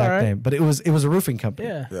remember the exact name, but it was a roofing company.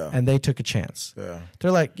 Yeah. And they took a chance. Yeah.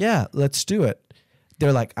 They're like, yeah, let's do it.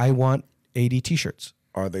 They're like, I want 80 T-shirts.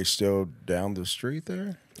 Are they still down the street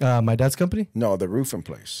there? My dad's company? No, the roofing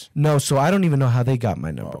place. No, so I don't even know how they got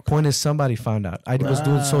my number. Point is, somebody found out. I was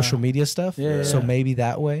doing social media stuff, so maybe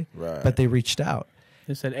that way. Right. But they reached out.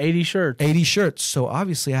 They said 80 shirts. 80 shirts. So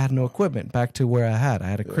obviously I had no equipment back to where I had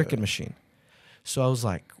a Cricut machine. So I was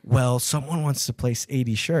like, well, someone wants to place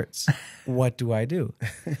 80 shirts. What do I do?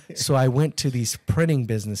 So I went to these printing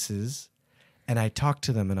businesses and I talked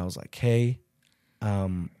to them and I was like, hey,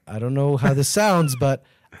 I don't know how this sounds, but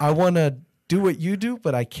I want to do what you do,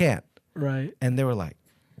 but I can't. Right. And they were like,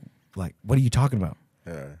 what are you talking about?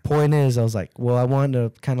 Yeah. Point is, I was like, well, I want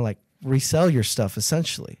to kind of like resell your stuff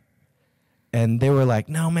essentially. And they were like,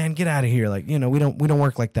 no, man, get out of here. Like, you know, we don't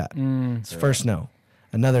work like that. It's first no.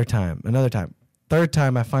 Another time. Third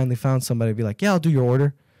time, I finally found somebody to be like, yeah, I'll do your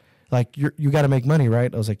order. Like, you got to make money,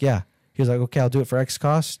 right? I was like, yeah. He was like, okay, I'll do it for X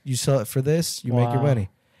cost. You sell it for this, you make your money.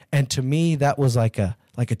 And to me, that was like a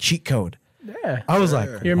cheat code. Yeah. I was like,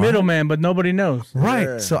 you're a middleman, but nobody knows. Right.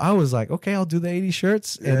 Yeah. So I was like, okay, I'll do the 80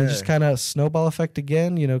 shirts. And it just kind of snowball effect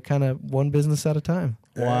again, you know, kind of one business at a time.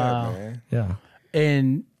 Wow. Yeah.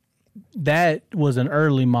 And that was an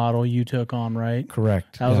early model you took on, right?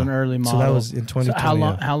 Correct. That was an early model. So that was in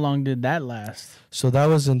 2020. So how long did that last? So that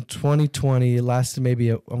was in 2020. It lasted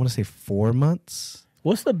maybe, I want to say 4 months.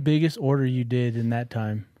 What's the biggest order you did in that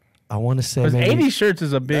time? I want to say maybe 80 shirts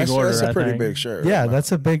is a big order. That's a pretty big shirt. Yeah,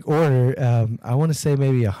 that's a big order. I want to say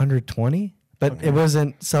maybe 120, but it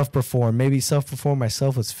wasn't self-perform. Maybe self-perform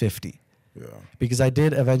myself was 50. Yeah. Because I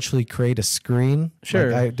did eventually create a screen.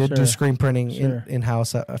 Sure. Like I did do screen printing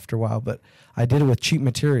in-house after a while, but I did it with cheap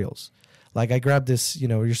materials. Like I grabbed this, you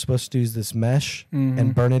know, you're supposed to use this mesh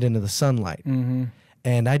and burn it into the sunlight.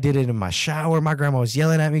 And I did it in my shower. My grandma was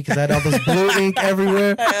yelling at me because I had all this blue ink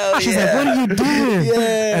everywhere. She's like, what are you doing?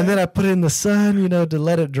 Yeah. And then I put it in the sun, you know, to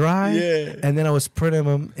let it dry. Yeah. And then I was printing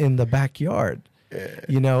them in the backyard.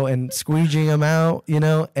 you know, and squeegeeing them out, you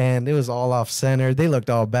know, and it was all off center. They looked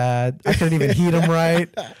all bad. I couldn't even heat them right.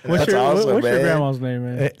 What's your grandma's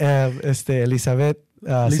name, man? Elizabeth.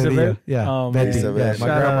 Elizabeth? Yeah. Oh, Betty. Elizabeth. Yeah,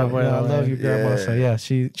 my grandma. out, I love your grandma. So yeah,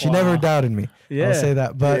 she never doubted me. Yeah. I'll say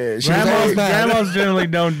that. But grandmas generally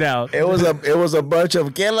don't doubt. It was a bunch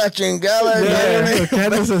of que la chingada.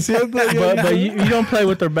 But you don't play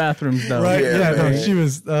with their bathrooms though. Right? Yeah, no, she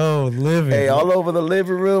was living. Hey, all over the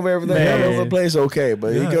living room, everything all over the place. Okay,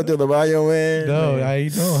 but you go to the baño, man. No, I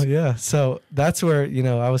know. Yeah, so that's where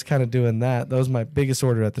I was kind of doing that. That was my biggest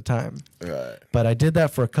order at the time. Right. But I did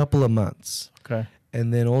that for a couple of months. Okay.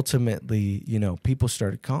 And then ultimately, people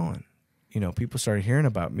started calling. People started hearing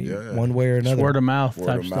about me one way or another. It's word of mouth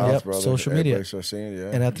type stuff. Brother. Social media. Seeing,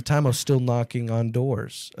 And at the time, I was still knocking on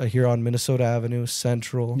doors here on Minnesota Avenue,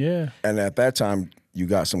 Central. Yeah. And at that time, you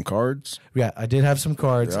got some cards? Yeah, I did have some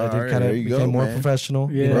cards. I did kind of become more professional.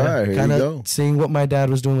 Yeah. Right, here kind you go. of seeing what my dad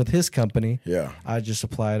was doing with his company. Yeah. I just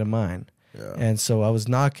applied to mine. Yeah. And so I was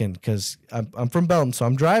knocking because I'm from Belton, so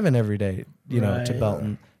I'm driving every day, to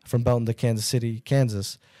Belton, from Belton to Kansas City,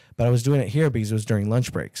 Kansas. But I was doing it here because it was during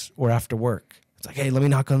lunch breaks or after work. It's like, hey, let me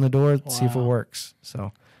knock on the door, see if it works.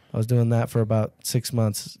 So I was doing that for about 6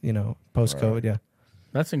 months, post-COVID, Right. yeah.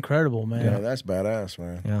 That's incredible, man. Yeah, that's badass,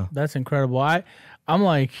 man. Yeah. That's incredible. I'm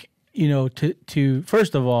like, to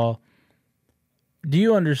first of all, do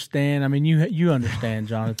you understand? I mean, you understand,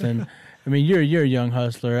 Jonathan. I mean, you're a young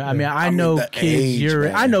hustler. I mean, I know kids.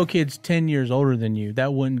 I know kids 10 years older than you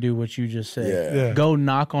that wouldn't do what you just said. Yeah. Go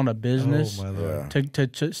knock on a business Oh, my Lord.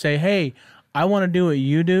 to say, hey, I want to do what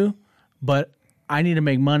you do, but I need to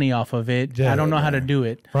make money off of it. Yeah, I don't know how to do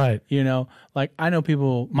it. Right. Like I know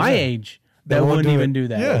people my age that That won't wouldn't do even it. do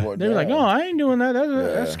that. Yeah. They're like, oh, I ain't doing that.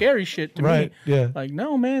 That's scary shit to Right, me. yeah. Like,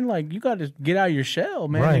 no, man, like you got to get out of your shell,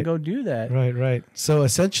 man, Right. and go do that. Right. So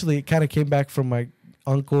essentially, it kind of came back from my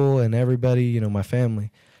uncle and everybody, my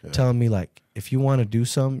family, telling me, like, if you want to do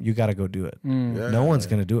something, you got to go do it. No one's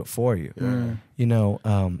going to do it for you. Yeah.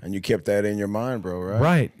 And you kept that in your mind, bro, right?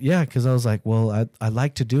 Right. Yeah, because I was like, well, I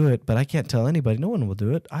like to do it, but I can't tell anybody. No one will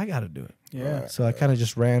do it. I got to do it. Yeah. So I kind of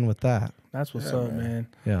just ran with that. That's what's up, man.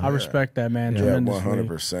 Yeah. I respect that, man. Yeah, Tremendously.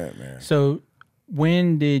 100%, man. So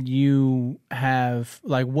when did you have,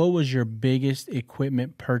 like, what was your biggest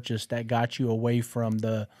equipment purchase that got you away from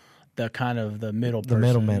the kind of the middle person? The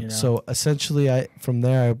middleman. So essentially, from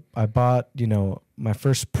there, I bought, my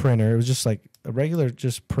first printer. It was just like a regular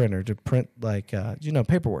just printer to print like,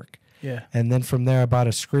 paperwork. Yeah. And then from there, I bought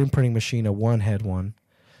a screen printing machine, a one-head one.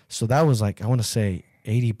 So that was like, I want to say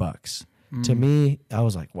 $80. To me, I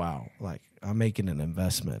was like, wow, like I'm making an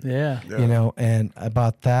investment. Yeah. And I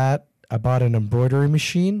bought that. I bought an embroidery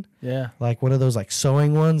machine. Yeah. Like one of those like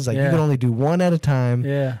sewing ones. Like you can only do one at a time.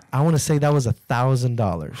 Yeah. I want to say that was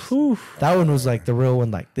 $1,000. That one was like the real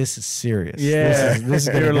one. Like, this is serious. Yeah. This is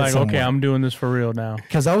gonna You're get like, somewhere. okay, I'm doing this for real now.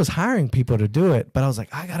 Because I was hiring people to do it, but I was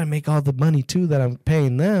like, I got to make all the money too that I'm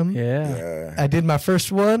paying them. Yeah. I did my first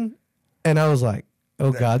one, and I was like,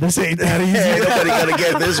 oh God, this ain't that easy. Ain't nobody gonna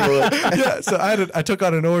get this one. Yeah, so I took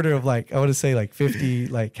on an order of like, I want to say like 50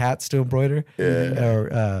 like hats to embroider. Or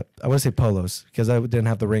I want to say polos, because I didn't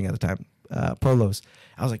have the ring at the time. Polos.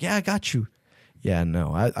 I was like, yeah, I got you. Yeah,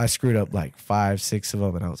 no, I screwed up like 5, 6 of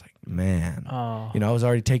them, and I was like, man, I was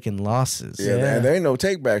already taking losses. Yeah, and there ain't no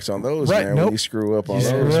takebacks on those, Right, man. nope. When you screw up on You those,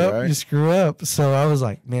 screw up, right? you screw up. So I was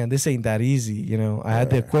like, man, this ain't that easy. I had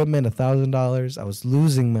the equipment, $1,000. I was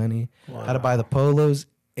losing money. I had to buy the polos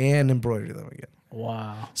and embroider them again.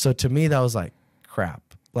 Wow. So to me, that was like, crap.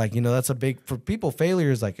 Like, that's a big, for people, failure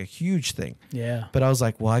is like a huge thing. Yeah. But I was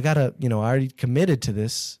like, well, I got to, I already committed to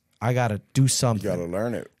this. I got to do something. You got to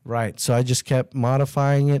learn it. Right. So I just kept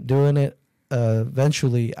modifying it, doing it.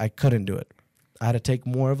 Eventually, I couldn't do it. I had to take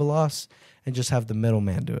more of a loss and just have the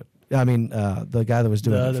middleman do it. I mean, the guy that was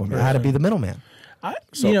doing it for me. I had to be the middleman.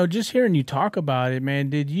 Just hearing you talk about it,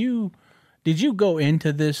 man, did you go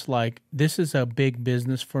into this like, this is a big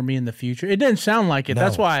business for me in the future? It didn't sound like it. No,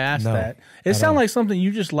 That's why I asked that. It sounded like something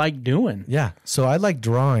you just like doing. Yeah. So I like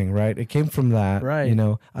drawing, right? It came from that. Right.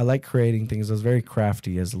 I like creating things. I was very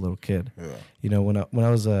crafty as a little kid. Yeah. When I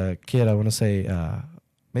was a kid, I want to say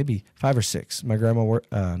maybe 5 or 6. My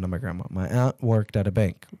aunt worked at a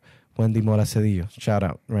bank. Wendy Mora Cedillo, shout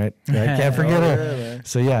out, right? I can't forget her. Yeah,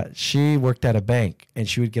 So yeah, she worked at a bank, and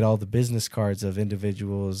she would get all the business cards of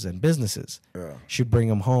individuals and businesses. Yeah. She'd bring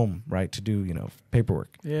them home, right, to do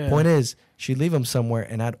paperwork. Yeah. Point is, she'd leave them somewhere,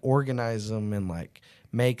 and I'd organize them and like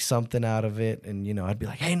make something out of it. And, you know, I'd be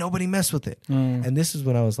like, hey, nobody mess with it. And this is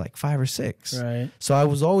when I was like 5 or 6. Right. So I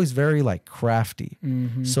was always very like crafty.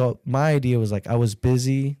 So my idea was like, I was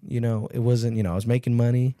busy, you know, it wasn't, you know, I was making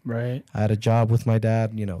money. Right. I had a job with my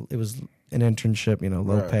dad, you know, it was an internship, you know,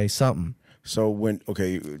 low pay, something. So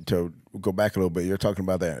to go back a little bit, you're talking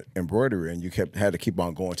about that embroidery, and you had to keep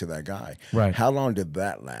on going to that guy. Right. How long did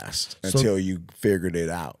that last until you figured it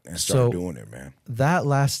out and started doing it, man? That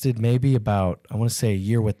lasted maybe about, I want to say, a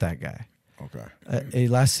year with that guy. Okay. It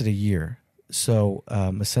lasted a year. So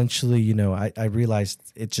essentially, you know, I realized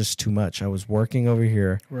it's just too much. I was working over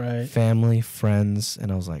here, right, family, friends,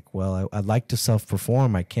 and I was like, well, I'd like to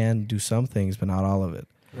self-perform. I can do some things, but not all of it.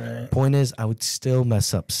 Right. Point is, I would still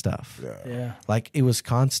mess up stuff. Yeah. Like, it was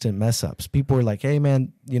constant mess ups. People were like, hey,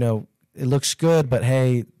 man, you know, it looks good, but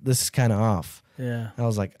hey, this is kind of off. Yeah. And I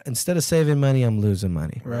was like, instead of saving money, I'm losing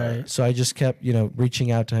money. Right. So I just kept, you know, reaching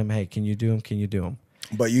out to him. Hey, can you do them? Can you do them?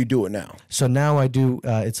 But you do it now. So now I do,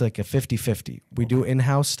 it's like a 50-50. We do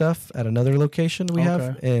in-house stuff at another location we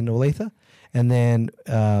have in Olathe. And then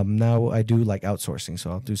now I do like outsourcing. So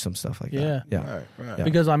I'll do some stuff like that. Yeah. Right. Yeah.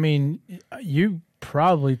 Because, I mean, you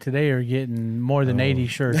probably today are getting more than 80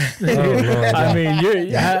 shirts. I mean,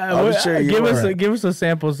 sure give us a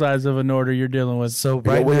sample size of an order you're dealing with. So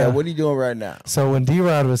right now, what are you doing right now? So when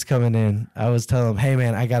D-Rod was coming in, I was telling him, hey,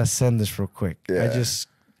 man, I got to send this real quick. Yeah.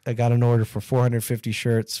 I got an order for 450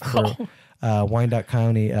 shirts for Wyandotte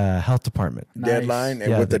County Health Department. Deadline,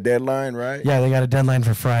 and with the deadline, right? Yeah, they got a deadline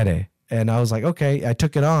for Friday. And I was like, okay, I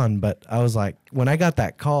took it on. But I was like, when I got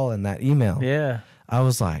that call and that email, I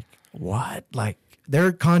was like, what? Like,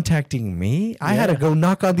 they're contacting me? I had to go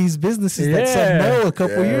knock on these businesses that said no a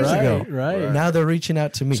couple years ago. Right. Now they're reaching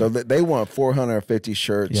out to me. So they want 450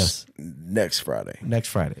 shirts next Friday. Next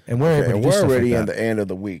Friday. And we're able to do we're stuff already like in the end of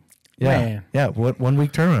the week. Yeah. Man. Yeah. 1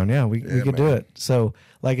 week turnaround. Yeah. We could do it. So,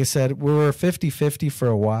 like I said, we were 50-50 for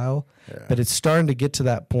a while, but it's starting to get to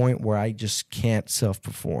that point where I just can't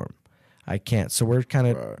self-perform. I can't. So we're kind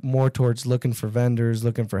of more towards looking for vendors,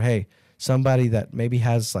 looking for, hey, somebody that maybe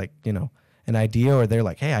has like, you know, an idea, or they're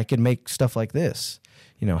like, hey, I can make stuff like this,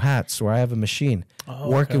 you know, hats, or I have a machine.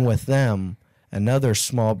 Working with them, another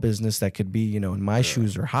small business that could be, you know, in my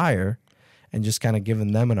shoes or higher, and just kind of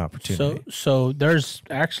giving them an opportunity. So there's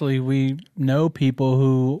actually, we know people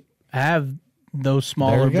who have those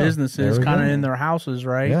smaller businesses kind of in their houses,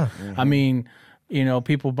 right? Yeah. I mean, you know,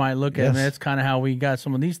 people might look at it, that's kind of how we got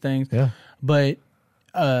some of these things. Yeah. But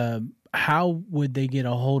how would they get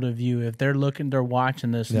a hold of you if they're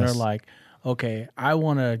watching this and they're like, okay, I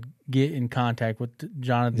want to get in contact with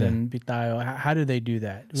Jonathan Pitallo? How do they do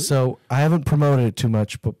that? So I haven't promoted it too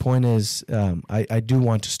much, but point is, I do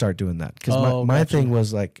want to start doing that, because my thing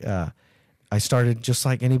was like, I started just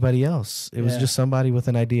like anybody else. It was just somebody with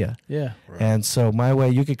an idea. Yeah. Right. And so my way,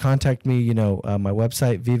 you could contact me, you know, my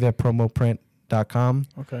website, vivepromoprint.com.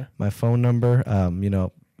 Okay. My phone number, you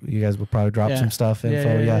know, you guys will probably drop some stuff,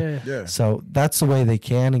 info. Yeah. So that's the way they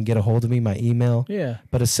can and get a hold of me, my email. Yeah.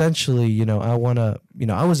 But essentially, you know, I want to, you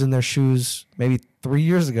know, I was in their shoes maybe 3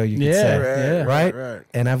 years ago, you could say. Right?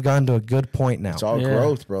 And I've gone to a good point now. It's all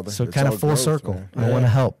growth, brother. So it's kind of full growth, circle. Man. I want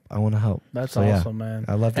to help. That's so, awesome, man.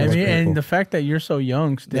 I love to help people. And the fact that you're so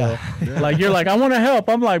young still. Like, you're like, I want to help.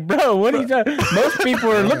 I'm like, bro, what are you doing? Most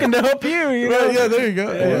people are looking to help you. You know? Yeah, there you go.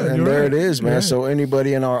 And there it is, man. So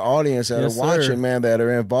anybody in our audience that are watching, man, that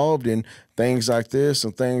are involved in things like this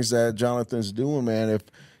and things that Jonathan's doing, man, if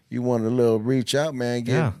you want to reach out, man,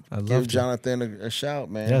 give Jonathan a shout,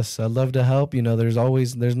 man. Yes, I'd love to help. You know, there's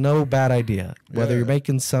no bad idea. Whether you're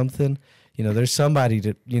making something, you know, there's somebody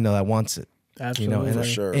that wants it. Absolutely. You know,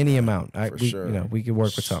 sure, any amount. Sure. You know, we could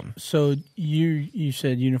work with something. So you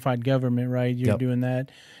said unified government, right? You're doing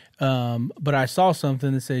that. But I saw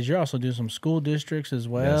something that says you're also doing some school districts as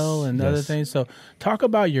well and other things. So talk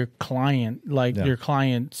about your client, your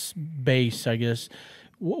client's base, I guess.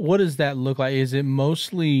 What does that look like? Is it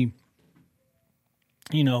mostly,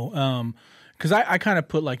 you know, because I kind of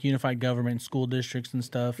put like unified government and school districts and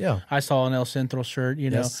stuff. Yeah. I saw an El Centro shirt,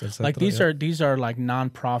 you know, like these are like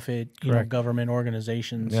nonprofit, you know, government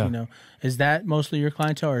organizations, you know. Is that mostly your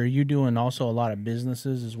clientele, or are you doing also a lot of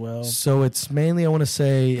businesses as well? So it's mainly, I want to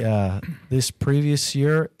say, this previous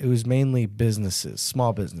year, it was mainly businesses,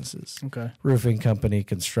 small businesses. Okay. Roofing company,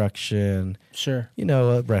 construction. Sure. You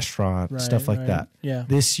know, a restaurant, stuff like that. Yeah.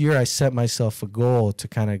 This year, I set myself a goal to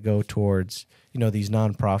kind of go towards, you know, these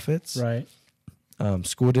nonprofits. Right.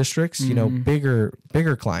 School districts, you know, bigger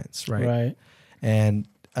clients, right? Right. And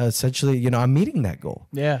essentially, you know, I'm meeting that goal.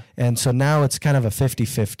 Yeah. And so now it's kind of a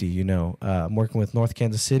 50-50, you know. I'm working with North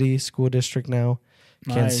Kansas City School District now,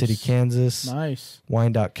 Kansas City, Kansas,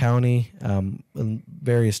 Wyandotte County, in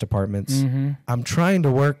various departments. Mm-hmm. I'm trying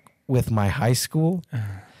to work with my high school,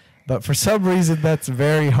 but for some reason that's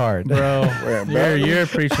very hard. Bro, you're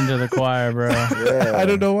preaching to the choir, bro. Yeah. I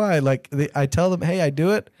don't know why. Like, I tell them, hey, I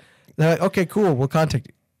do it. They're like, okay, cool, we'll contact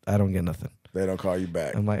you. I don't get nothing. They don't call you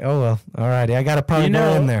back. I'm like, oh, well, all righty. I got to probably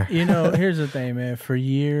go in there. You know, here's the thing, man. For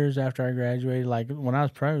years after I graduated, like when I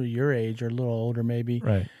was probably your age or a little older maybe,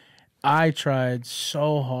 right. I tried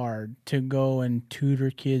so hard to go and tutor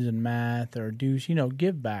kids in math or do, you know,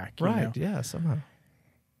 give back. Right, know? Yeah, somehow.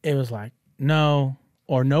 It was like, no,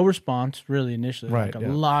 or no response, really, initially. Right, like a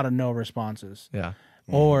lot of no responses. Yeah.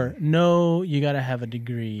 Or no, you got to have a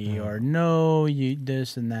degree, or no, you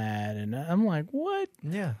this and that, and I'm like, what?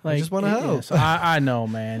 Yeah, like, I just want to help. Yes, I know,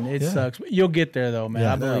 man. It sucks. You'll get there though, man.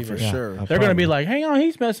 I believe for it. sure. They're gonna be like, hang on,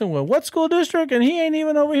 he's messing with what school district, and he ain't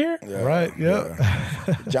even over here. Yeah, right?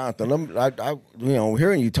 Yeah. Jonathan, I you know,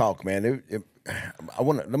 hearing you talk, man,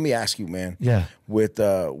 let me ask you, man. Yeah. With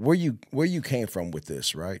where you came from with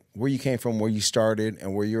this, right? Where you came from, where you started,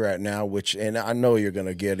 and where you're at now. And I know you're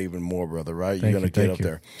gonna get even more, brother. Right? You're gonna get up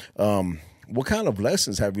there. What kind of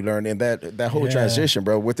lessons have you learned in that whole transition,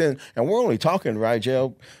 bro? And we're only talking, right,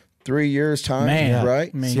 Joe? 3 years time, man,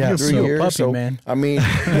 right? Man, yeah, 3 years. Puppy, so, man. I mean,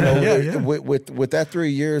 you know, with that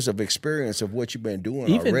 3 years of experience of what you've been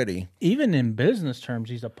doing already, even in business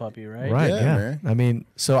terms, he's a puppy, right? Right. Yeah. Man. I mean,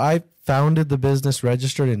 so I founded the business,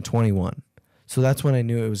 registered in 21, so that's when I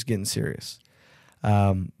knew it was getting serious.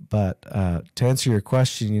 But to answer your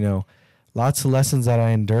question, you know, lots of lessons that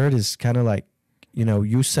I endured is kind of like, you know,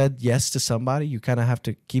 you said yes to somebody, you kind of have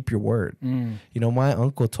to keep your word. You know, my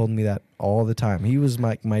uncle told me that all the time. He was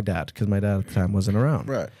my dad, because my dad at the time wasn't around.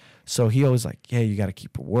 Right. So he always like, hey, you got to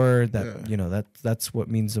keep your word. That you know, that's what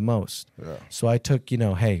means the most. Yeah. So I took, you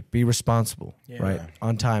know, hey, be responsible, right?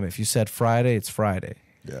 On time. If you said Friday, it's Friday.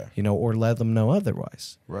 Yeah. You know, or let them know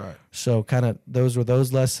otherwise. Right. So kind of those were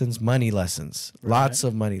those lessons, money lessons, lots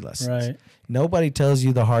of money lessons. Right. Nobody tells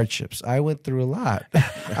you the hardships. I went through a lot.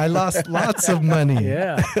 I lost lots of money.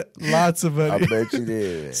 Yeah. Lots of money. I bet you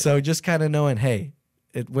did. So just kind of knowing, hey,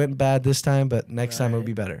 it went bad this time, but next time it'll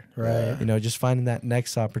be better. Right. You know, just finding that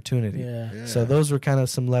next opportunity. Yeah. So those were kind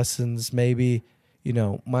of some lessons. Maybe, you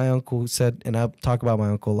know, my uncle said, and I talk about my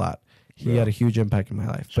uncle a lot. He had a huge impact in my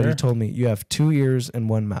life. But he told me, you have 2 ears and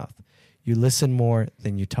 1 mouth. You listen more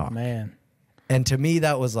than you talk. Man. And to me,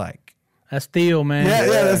 that was like, that's steel, man. Yeah,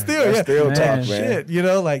 that's steel. That's steel talk, man. Shit, you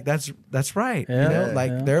know, like that's right. Yeah, you know,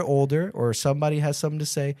 like they're older, or somebody has something to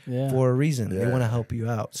say for a reason. They want to help you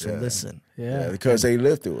out. So listen. Yeah, because they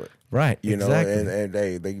lived through it. Right. You exactly. know, and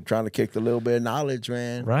they trying to kick the little bit of knowledge,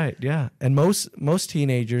 man. Right. Yeah. And most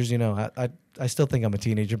teenagers, you know, I still think I'm a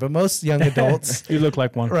teenager, but most young adults. You look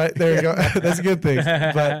like one. Right. There you go. That's a good thing.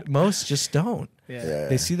 But most just don't. Yeah.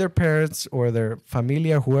 They see their parents or their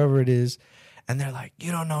familia, whoever it is, and they're like,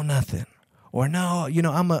 you don't know nothing. Or no, you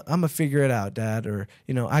know, I'm a figure it out, Dad. Or,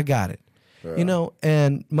 you know, I got it. You know,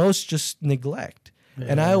 and most just neglect. Yeah.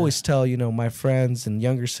 And I always tell, you know, my friends and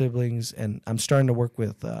younger siblings, and I'm starting to work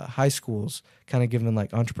with high schools, kind of giving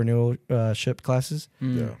like entrepreneurship classes.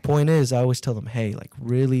 Point is, I always tell them, hey, like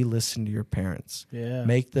really listen to your parents. Yeah.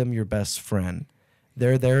 Make them your best friend.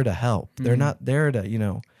 They're there to help. They're not there to, you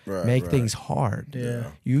know, make things hard.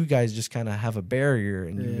 Yeah. You guys just kind of have a barrier,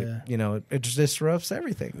 and you know, it just disrupts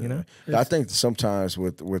everything, you know? I think sometimes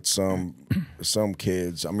with some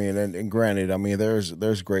kids, I mean, and granted, I mean,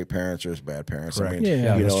 there's great parents, there's bad parents. Correct. I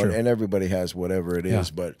mean, you know, and everybody has whatever it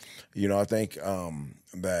is, but you know, I think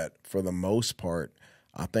that for the most part,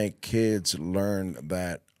 I think kids learn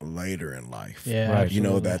that later in life. Yeah, right. You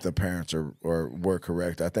know, that the parents were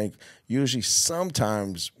correct. I think usually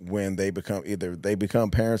sometimes when they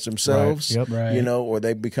become parents themselves, you know, or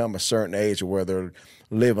they become a certain age where they're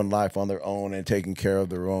living life on their own and taking care of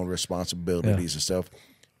their own responsibilities and stuff.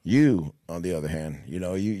 You, on the other hand, you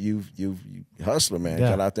know, you hustler, man,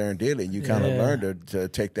 got out there and did it. You kind of learned to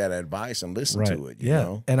take that advice and listen to it. You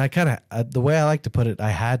know? And I kind of, the way I like to put it, I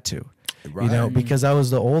had to. You know, because I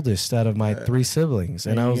was the oldest out of my 3 siblings.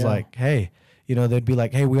 And I was like, hey, you know, they'd be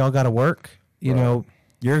like, hey, we all got to work. You know,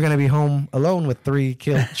 you're going to be home alone with 3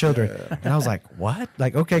 children. And I was like, what?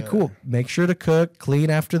 Like, okay, cool. Make sure to cook,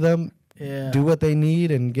 clean after them. do what they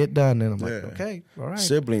need and get done. And I'm like, okay, all right.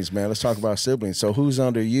 Siblings, man. Let's talk about siblings. So who's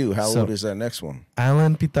under you? How old is that next one?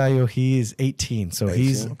 Alan Pitallo, he is 18. So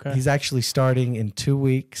 18? He's actually starting in 2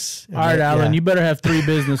 weeks. All right, Alan, you better have 3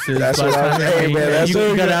 businesses. That's what I'm saying, man.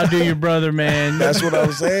 You got to outdo your brother, man. That's what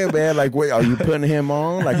I'm saying, man. Like, wait, are you putting him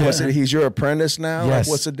on? Like, what's it? He's your apprentice now? Yes.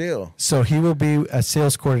 Like, what's the deal? So he will be a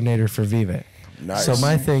sales coordinator for Vive. Nice. So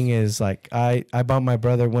my thing is, like, I bought my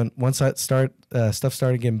brother once stuff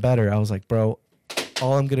started getting better. I was like, bro,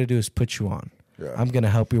 all I'm gonna do is put you on. Yeah. I'm gonna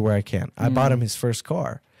help you where I can. I bought him his first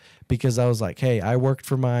car because I was like, hey, I worked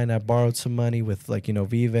for mine. I borrowed some money with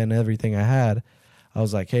Vive and everything I had. I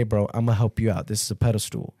was like, hey, bro, I'm gonna help you out. This is a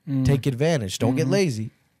pedestal. Take advantage. Don't get lazy.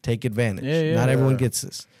 Take advantage. Not everyone gets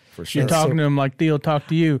this. For sure. You're talking to him like Theo talked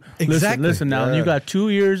to you. Exactly. Listen now, you got 2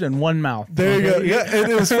 ears and 1 mouth. There you go. Yeah,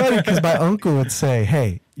 and it was funny because my uncle would say,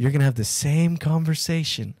 hey, you're going to have the same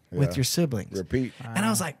conversation with your siblings. Repeat. And I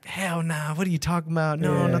was like, hell nah, what are you talking about?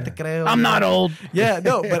 No, not te creo. I'm not old. Yeah,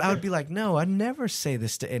 no, but I would be like, no, I never say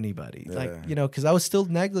this to anybody. Like, because I was still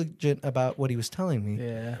negligent about what he was telling me.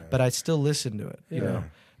 Yeah. But I still listened to it, you know.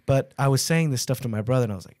 But I was saying this stuff to my brother,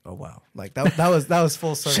 and I was like, "Oh wow!" Like that was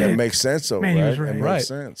full circle. It makes sense, though, Man, right? right. It makes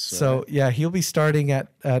sense. So yeah, he'll be starting at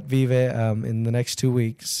Vive in the next 2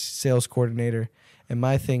 weeks, sales coordinator. And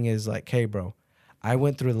my thing is like, hey, bro, I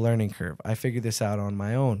went through the learning curve. I figured this out on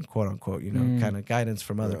my own, quote unquote, kind of guidance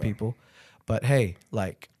from other people. But hey,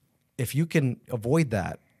 like, if you can avoid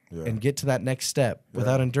that and get to that next step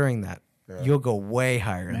without enduring that, you'll go way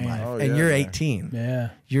higher in life. And you're 18. Yeah.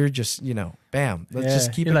 You're just, bam. Let's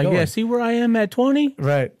just keep it like, going. yeah, see where I am at 20?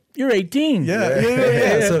 Right. You're 18.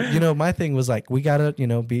 Yeah. So, my thing was like, we got to,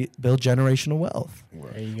 build generational wealth.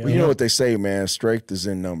 There you go. Well, you know what they say, man? Strength is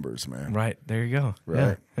in numbers, man. Right. There you go.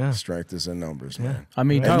 Right. Yeah. Strength is in numbers, man. I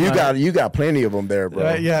mean, And you got plenty of them there, bro.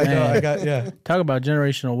 Right, yeah. No, I got, Talk about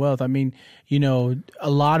generational wealth. I mean, a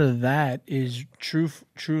lot of that is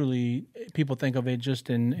truly, people think of it just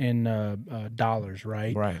in dollars,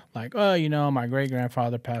 right? Right. Like, oh, my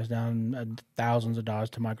great-grandfather passed down thousands of dollars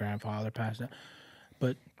to my grandfather, passed down.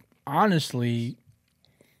 But honestly,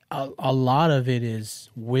 a lot of it is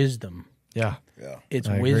wisdom. Yeah. It's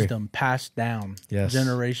I wisdom passed down,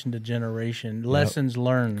 generation to generation, lessons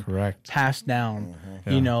learned, correct, passed down.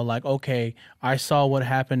 Like, okay, I saw what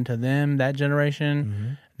happened to them, that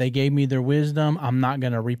generation. They gave me their wisdom. I'm not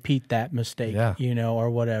going to repeat that mistake, or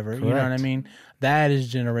whatever. Correct. You know what I mean? That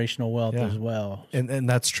is generational wealth as well. And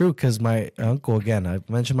that's true because my uncle, again, I've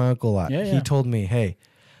mentioned my uncle a lot. He told me, hey,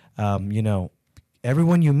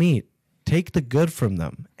 everyone you meet, take the good from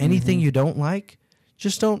them. Anything you don't like,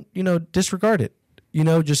 just don't, disregard it.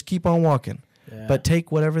 Just keep on walking. Yeah. But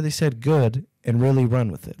take whatever they said good and really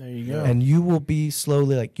run with it. There you go. And you will be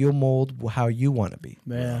slowly, like, you'll mold how you want to be.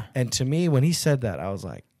 Yeah. And to me, when he said that, I was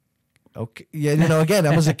like, okay. Yeah, again,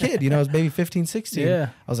 I was a kid, I was maybe 15, 16. Yeah.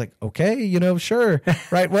 I was like, okay, sure,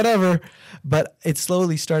 right, whatever. But it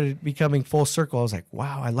slowly started becoming full circle. I was like,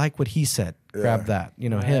 wow, I like what he said. Grab that.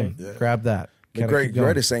 Him, grab that. The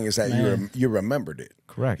greatest thing is that you remembered it.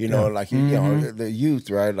 Correct. Like, the youth,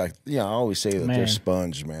 right? Like, I always say that they're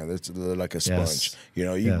sponge, man. They're like a sponge.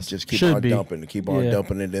 You just keep on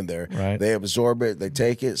dumping it in there. Right. They absorb it. They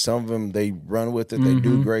take it. Some of them, they run with it. They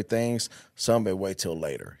do great things. Some they wait till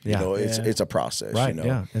later. It's a process. Right.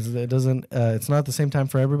 Yeah. It doesn't. It's not the same time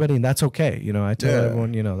for everybody, and that's okay. I tell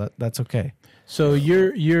everyone, that's okay. So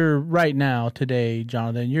you're right now today,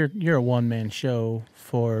 Jonathan. You're a one-man show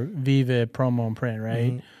for Vive Promo and Print,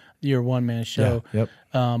 right? You're a one-man show. Yeah,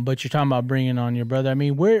 yep. But you're talking about bringing on your brother. I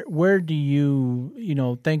mean, where do you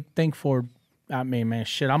think for? I mean, man,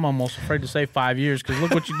 shit. I'm almost afraid to say 5 years because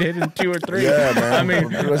look what you did in 2 or 3. Yeah, man.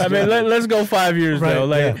 Let's go 5 years though.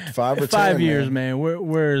 Like 5 or 10, 5 years, man.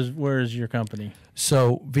 Where is your company?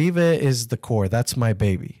 So Vive is the core. That's my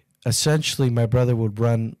baby. Essentially, my brother would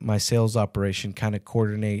run my sales operation, kind of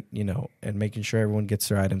coordinate, and making sure everyone gets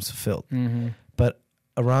their items fulfilled. But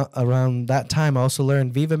around that time, I also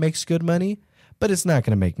learned Vive makes good money, but it's not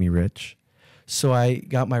going to make me rich. So I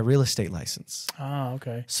got my real estate license. Oh,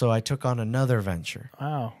 okay. So I took on another venture.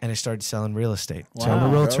 Wow. And I started selling real estate. Wow. So I'm a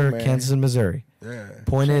realtor, Kansas and Missouri. Yeah.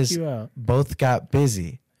 Point is, both got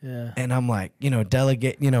busy. Yeah. And I'm like,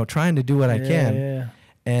 delegate, trying to do what I can. Yeah.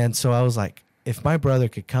 And so I was like, if my brother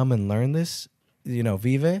could come and learn this,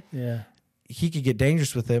 Vive, he could get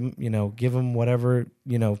dangerous with him, give him whatever,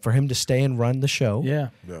 for him to stay and run the show. Yeah.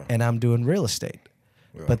 And I'm doing real estate.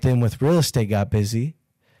 Yeah. But then with real estate got busy,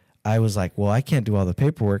 I was like, well, I can't do all the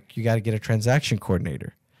paperwork. You got to get a transaction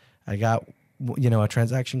coordinator. I got, a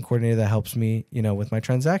transaction coordinator that helps me, with my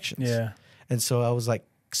transactions. Yeah. And so I was like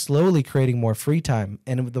slowly creating more free time.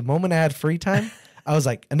 And the moment I had free time, I was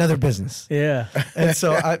like, another business. Yeah. And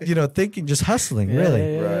so I, thinking, just hustling,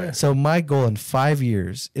 really. Right. So my goal in 5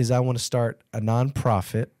 years is I want to start a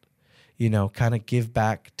nonprofit, kind of give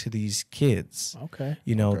back to these kids. Okay.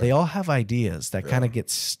 They all have ideas that kind of get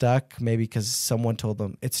stuck, maybe because someone told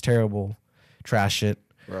them it's terrible, trash it.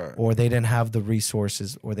 Right. Or they didn't have the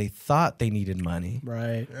resources, or they thought they needed money.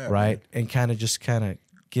 Right. Yeah, right. Man. And kind of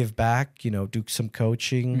give back, do some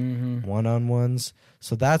coaching, one-on-ones.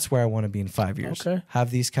 So that's where I want to be in 5 years. Okay.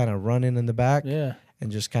 Have these kind of running in the back. Yeah. And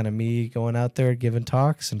just kind of me going out there giving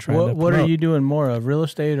talks and trying to promote. What are you doing more of, real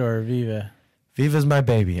estate or Vive? Viva's my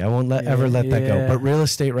baby. I won't ever let that go. But real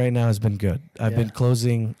estate right now has been good. I've been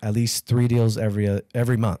closing at least 3 deals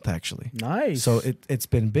every month, actually. Nice. So it's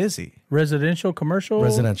been busy. Residential, commercial?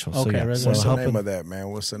 Residential. Okay, so, residential. What's the name of that, man?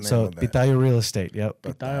 What's the name of that? Pitallo Real Estate. Yep.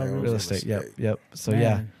 Pitallo Real Estate. Yep.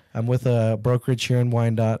 So, I'm with a brokerage here in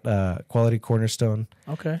Wyandotte, Quality Cornerstone.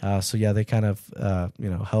 Okay. So, they kind of,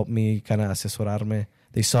 helped me kind of asesorarme.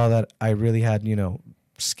 They saw that I really had,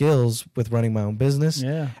 skills with running my own business.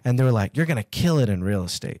 Yeah. And they were like, you're going to kill it in real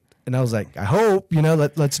estate. And I was like, I hope,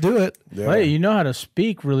 let's do it. Yeah. Well, you know how to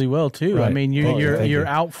speak really well too. Right. I mean, you're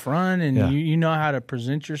out front and you know how to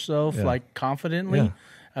present yourself like confidently. Yeah.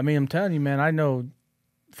 I mean, I'm telling you, man, I know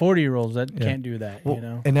 40-year-olds that can't do that,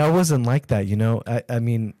 And I wasn't like that, I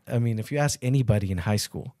mean, if you ask anybody in high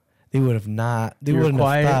school, they would have not. They wouldn't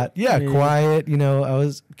have thought. Yeah, quiet. I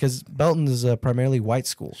was, because Belton is a primarily white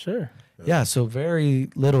school. Sure. Yeah, so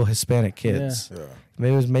very little Hispanic kids. Yeah.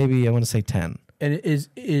 Maybe I want to say 10. And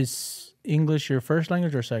is English your first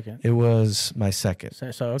language or second? It was my second.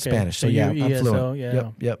 So okay. Spanish. So I'm ESL, fluent.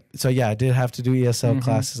 Yeah. Yep. So I did have to do ESL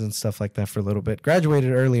classes and stuff like that for a little bit.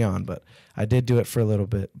 Graduated early on, but I did do it for a little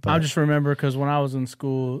bit. But I just remember because when I was in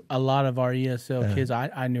school, a lot of our ESL kids,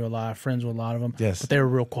 I knew a lot of friends with a lot of them. Yes. But they were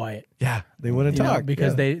real quiet. Yeah. They wouldn't talk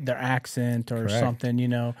because their accent or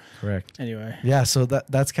something. Correct. Anyway. Yeah. So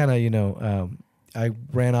that's kind of I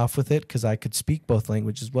ran off with it because I could speak both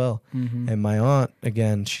languages well. And my aunt,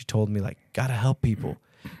 again, she told me, like, gotta help people.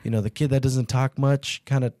 The kid that doesn't talk much,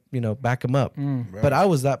 kind of, back him up. Right. But I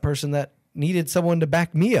was that person that needed someone to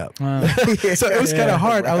back me up. So it was kind of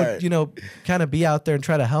hard. Right. I would, kind of be out there and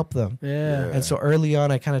try to help them. Yeah. And so early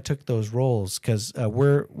on, I kind of took those roles because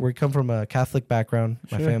we come from a Catholic background,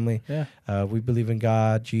 my family. Yeah. We believe in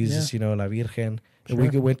God, Jesus, La Virgen. Sure.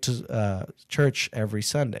 And we went to church every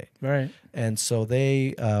Sunday. Right. And so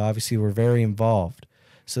they obviously were very involved.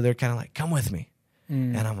 So they're kind of like, come with me.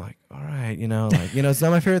 And I'm like, all right, it's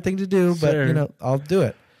not my favorite thing to do, but, I'll do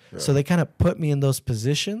it. Yeah. So they kind of put me in those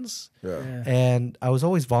positions. Yeah. And I was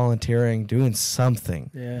always volunteering, doing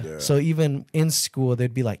something. Yeah. So even in school,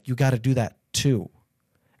 they'd be like, you got to do that too.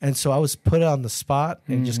 And so I was put on the spot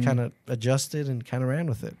and just kind of adjusted and kind of ran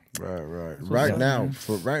with it. Right.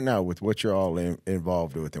 So right now, with what you're all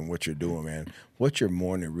involved with and what you're doing, man, what's your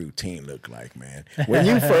morning routine look like, man? When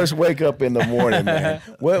you first wake up in the morning, man,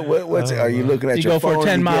 what's are you looking at your phone? You go for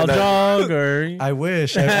a 10-mile jog, or I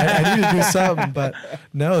wish I need to do something, but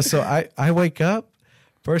no. So I wake up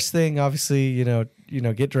first thing, obviously,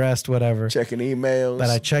 get dressed, whatever. Checking emails. But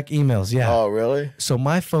I check emails. Yeah. Oh, really? So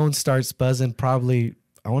my phone starts buzzing probably,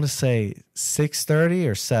 I want to say 6:30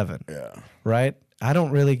 or 7. Yeah. Right? I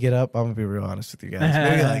don't really get up. I'm going to be real honest with you guys.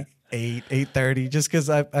 Maybe like 8:30, just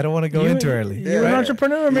because I don't want to go in too early. You're an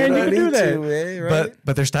entrepreneur, man. You can do that. Right?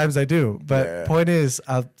 But there's times I do. But point is,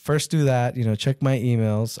 I'll first do that, check my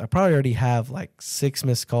emails. I probably already have like 6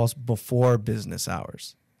 missed calls before business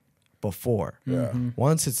hours. Yeah.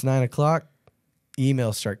 Once it's 9 o'clock,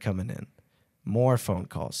 emails start coming in. More phone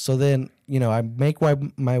calls. So then, I make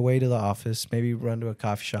my way to the office, maybe run to a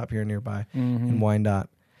coffee shop here nearby in Wyandotte.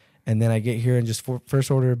 And then I get here and just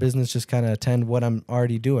first order of business, just kind of attend what I'm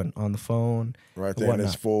already doing on the phone. Right then,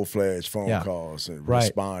 it's full-fledged phone calls and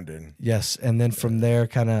responding. Yes. And then from there,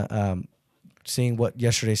 kind of seeing what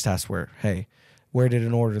yesterday's tasks were. Hey, where did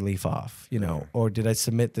an order leave off? Or did I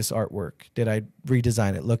submit this artwork? Did I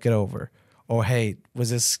redesign it? Look it over. Or, hey,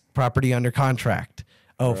 was this property under contract?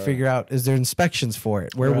 Oh, figure out, is there inspections for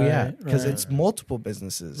it? Where are we at? Because it's multiple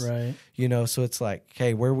businesses. Right. So it's like,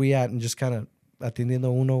 hey, where are we at? And just kind of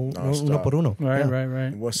atendiendo uno por uno.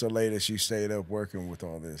 Right. What's the latest you stayed up working with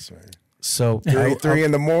all this, man? So 3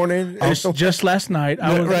 in the morning? Just last night.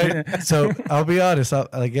 So I'll be honest.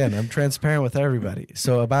 I'm transparent with everybody.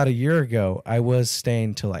 So about a year ago, I was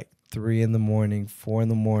staying till like 3 in the morning, 4 in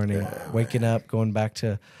the morning, waking up, going back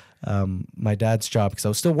to my dad's job because I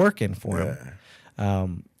was still working for him.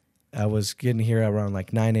 I was getting here around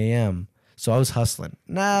like 9 a.m. So I was hustling.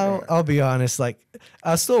 Now, I'll be honest, like,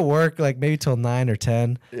 I still work like maybe till 9 or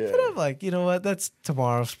 10. Yeah. But I'm like, you know what? That's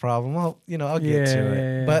tomorrow's problem. I'll get to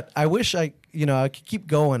it. Yeah. But I wish I could keep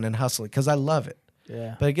going and hustling because I love it.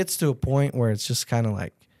 Yeah. But it gets to a point where it's just kind of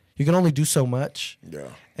like you can only do so much. Yeah.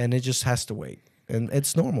 And it just has to wait. And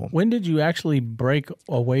it's normal. When did you actually break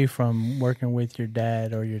away from working with your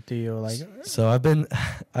dad or your tío? Like, so I've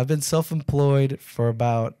been self-employed for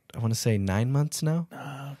about, I want to say 9 months now.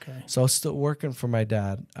 Oh, okay. So I was still working for my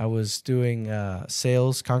dad. I was doing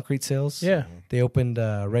sales, concrete sales. Yeah. They opened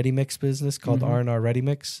a ready mix business called R&R Ready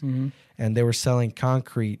Mix, and they were selling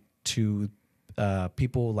concrete to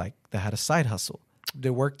people like that had a side hustle. They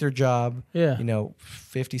worked their job,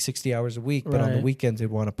 50, 60 hours a week, but on the weekends they'd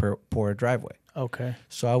want to pour a driveway. Okay.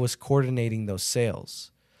 So I was coordinating those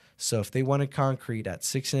sales. So if they wanted concrete at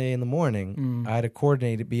 6 a.m. in the morning, I had to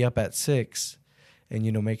coordinate it, be up at 6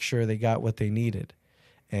 and, make sure they got what they needed.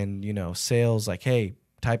 And, sales like, hey,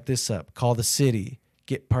 type this up, call the city,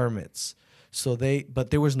 get permits.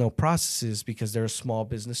 But there was no processes because they're a small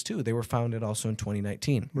business too. They were founded also in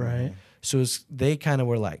 2019. Right. So they kind of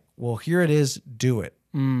were like, well, here it is, do it.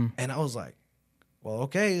 And I was like, well,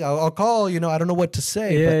 okay, I'll call, I don't know what to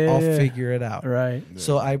say, but I'll figure it out. Right. Yeah.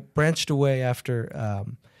 So I branched away after,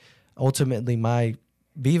 ultimately my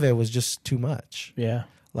Vive was just too much. Yeah.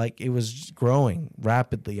 Like it was growing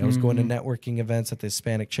rapidly. I was going to networking events at the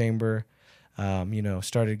Hispanic Chamber,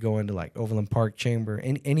 started going to like Overland Park Chamber,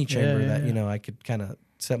 any chamber that, I could kind of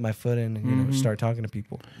set my foot in and, start talking to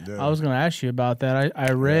people. Yeah. I was going to ask you about that.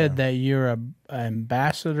 I read that you're an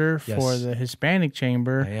ambassador for the Hispanic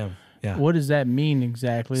Chamber. I am. Yeah. What does that mean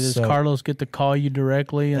exactly? Does Carlos get to call you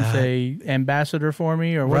directly and say, ambassador for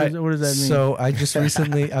me? Or what does that mean? So I just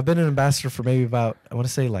recently, I've been an ambassador for maybe about, I want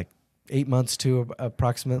to say like 8 months too,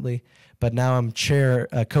 approximately. But now I'm co-chair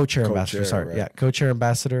ambassador. Right. Co-chair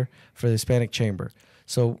ambassador for the Hispanic Chamber.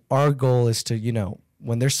 So our goal is to,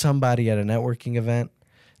 when there's somebody at a networking event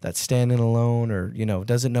that's standing alone or,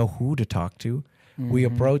 doesn't know who to talk to, we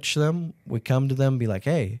approach them, we come to them, be like,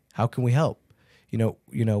 hey, how can we help?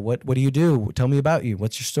 What do you do? Tell me about you.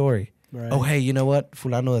 What's your story? Right. Oh, hey, you know what?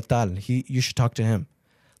 Fulano de tal. You should talk to him.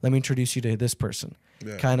 Let me introduce you to this person.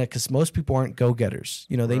 Yeah. Kind of, because most people aren't go-getters.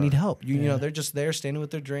 They need help. They're just there standing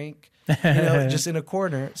with their drink, just in a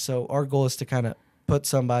corner. So our goal is to kind of put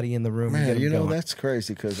somebody in the room and get them going. That's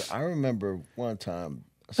crazy because I remember one time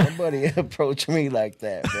somebody approached me like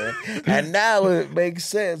that, man. And now it makes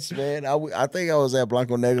sense, man. I think I was at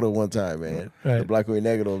Blanco Negro one time, man. Right. The Blanco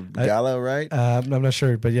Negro Gala, right? I'm not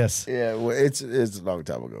sure, but yes. Yeah, well, it's a long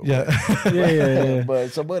time ago. Yeah. yeah.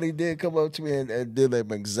 But somebody did come up to me and did the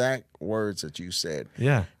exact words that you said.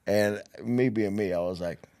 Yeah. And me being me, I was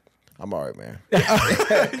like, I'm all right, man.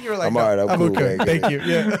 You're like, I'm all right. I'm cool, okay. Man. Thank you.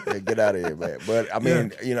 Yeah. Get out of here, man. But I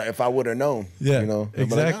mean, if I would have known,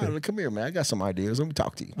 exactly. Like, come here, man. I got some ideas. Let me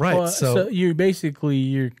talk to you. Right. Well, so you're basically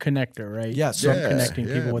your connector, right? Yeah. So connecting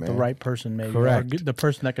people with the right person, maybe. Correct. Or the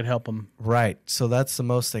person that could help them. Right. So that's the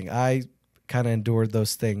most thing. I kind of endured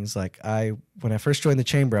those things. Like when I first joined the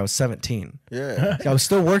chamber, I was 17. Yeah. I was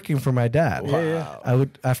still working for my dad. Wow. Yeah. I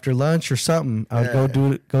would, after lunch or something, I would go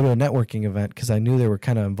to a networking event because I knew they were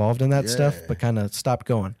kind of involved in that stuff, but kind of stopped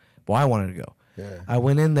going. Well, I wanted to go. Yeah. I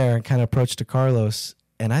went in there and kind of approached Carlos,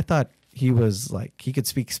 and I thought he was like, he could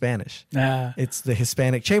speak Spanish. It's the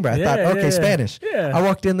Hispanic Chamber. I thought, okay, Spanish. Yeah. I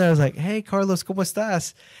walked in there, I was like, hey, Carlos, ¿cómo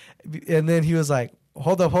estás? And then he was like,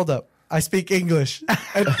 hold up. I speak English.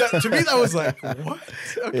 And to me, that was like, what?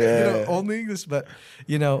 Okay, only English. But,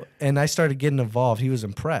 and I started getting involved. He was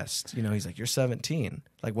impressed. He's like, you're 17.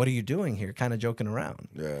 Like, what are you doing here? Kind of joking around.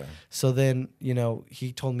 Yeah. So then,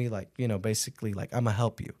 he told me like, basically like, I'm going to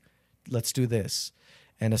help you. Let's do this.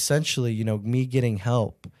 And essentially, me getting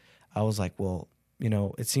help, I was like, well,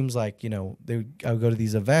 it seems like, I would go to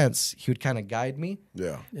these events. He would kind of guide me.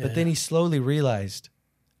 Yeah. But then he slowly realized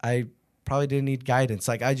I probably didn't need guidance.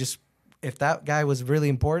 Like if that guy was really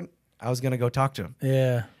important, I was going to go talk to him.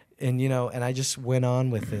 Yeah. And, and I just went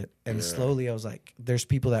on with it. And slowly I was like, there's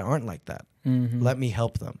people that aren't like that. Let me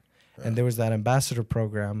help them. Yeah. And there was that ambassador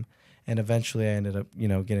program. And eventually I ended up,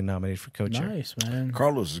 getting nominated for co-chair. Nice, man.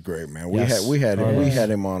 Carlos is great, man. We had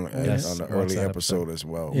him on the early episode as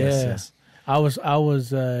well. Yeah. Yes. I was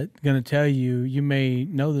going to tell you, you may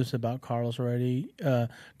know this about Carlos already.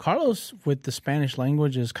 Carlos with the Spanish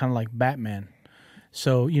language is kind of like Batman.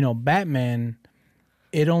 So, Batman,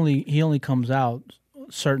 he only comes out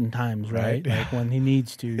certain times, right? Like when he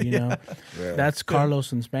needs to, That's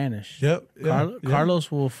Carlos in Spanish. Yep. Carlos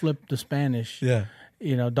will flip the Spanish. Yeah.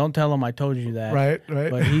 don't tell him I told you that. Right.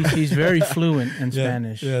 But he's very fluent in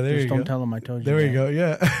Spanish. Yeah, there Just you don't go. tell him I told you There that. you go.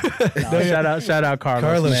 Yeah. Shout out Carlos.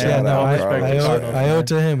 Carlos, man. yeah, no, All I respect to Carlos, owe man.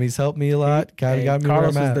 to him. He's helped me a lot. Got me Carlos where I'm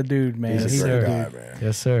is at. the dude, man. He's a the great guy, dude. man.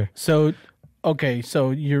 Yes, sir. So, okay,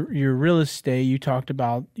 so your real estate, you talked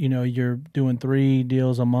about, you're doing 3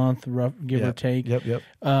 deals a month, give or take. Yep.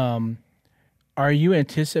 Are you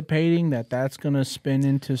anticipating that that's going to spin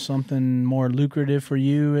into something more lucrative for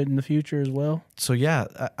you in the future as well? So yeah,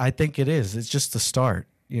 I think it is. It's just the start.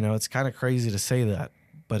 It's kind of crazy to say that,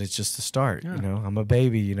 but it's just the start. Yeah. I'm a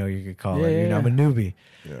baby. You could call it. Yeah. I'm a newbie.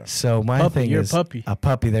 Yeah. So my Puppy, thing you're is a puppy. A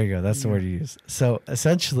puppy. There you go. That's the word you use. So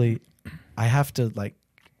essentially, I have to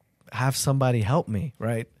have somebody help me,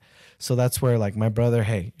 right? So that's where my brother,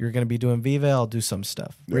 hey, you're going to be doing Vive, I'll do some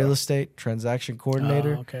stuff. Yeah. Real estate, transaction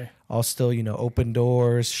coordinator. Okay. I'll still, open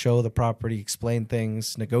doors, show the property, explain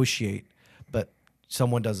things, negotiate, but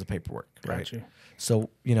someone does the paperwork, right? Got you. So,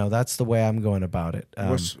 that's the way I'm going about it.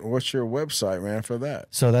 What's your website, man, for that?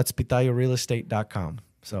 So that's pitallorealestate.com.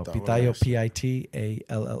 So Pitallo,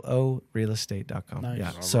 Pitallo, realestate.com. Nice.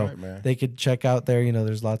 Yeah. All So right, man. they could check out there,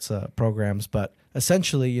 there's lots of programs, but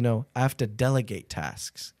essentially, I have to delegate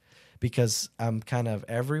tasks because I'm kind of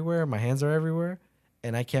everywhere. My hands are everywhere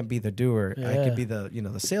and I can't be the doer. I Yeah. could be the,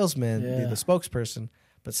 the salesman, be Yeah. the spokesperson,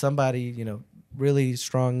 but somebody, really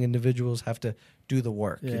strong individuals have to do the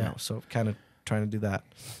work, Yeah. so kind of trying to do that.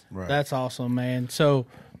 Right. That's awesome, man. So,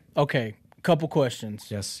 okay, couple questions.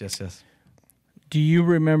 Yes. Do you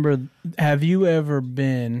remember, have you ever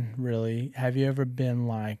been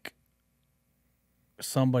like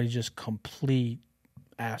somebody just complete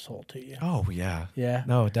asshole to you? Oh yeah. Yeah?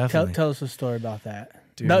 No, definitely. Tell us a story about that.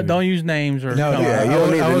 Dude. No, don't use names or... No, Yeah, you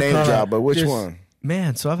don't need I a would name call drop, but which just- one?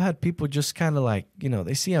 Man, so I've had people just kind of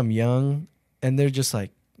they see I'm young and they're just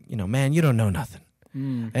like, man, you don't know nothing.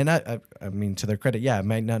 And I mean, to their credit, yeah, I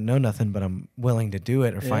might not know nothing, but I'm willing to do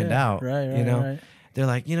it or find out. Right, right. They're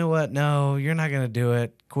like, you know what? No, you're not going to do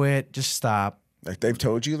it. Quit. Just stop. Like they've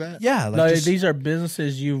told you that? Yeah. No, these are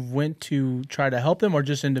businesses you went to try to help them or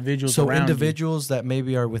just individuals so around individuals that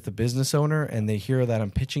maybe are with a business owner and they hear that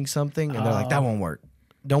I'm pitching something and they're like, that won't work.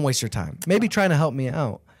 Don't waste your time. Maybe trying to help me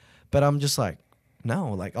out. But I'm just like,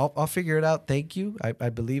 no, I'll figure it out. Thank you. I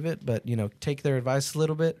believe it. But, take their advice a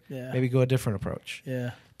little bit. Yeah. Maybe go a different approach.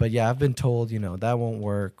 Yeah. But yeah, I've been told, that won't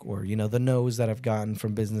work. Or, the no's that I've gotten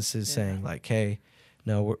from businesses saying like, hey,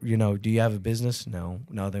 no, do you have a business? No,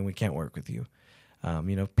 then we can't work with you.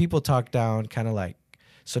 People talk down kind of like,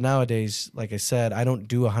 so nowadays, like I said, I don't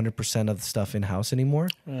do 100% of the stuff in-house anymore.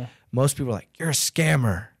 Yeah. Most people are like, you're a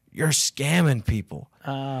scammer. You're scamming people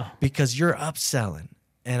because you're upselling.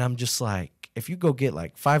 And I'm just like, if you go get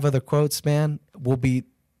 5 other quotes, man, we'll be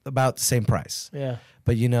about the same price. Yeah.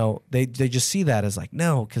 But, they just see that as like,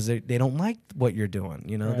 no, because they don't like what you're doing.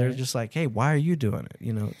 They're Right. just like, hey, why are you doing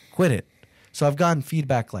it? Quit it. So I've gotten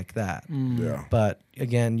feedback like that. Yeah. But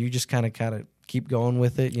again, you just kind of keep going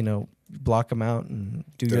with it, block them out and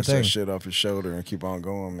do your Dust thing. that shit off your shoulder and keep on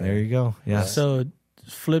going, man. There you go. Yeah. So,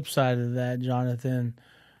 flip side of that, Jonathan,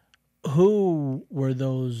 who were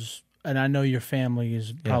those? And I know your family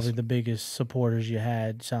is probably Yes. the biggest supporters you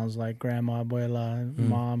had. Sounds like grandma, abuela,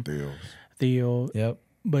 mom, Deals. Theo. Yep.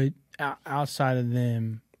 But outside of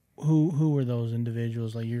them, who were those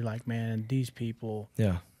individuals? Like you're like, man, these people,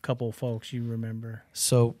 Yeah. couple of folks you remember.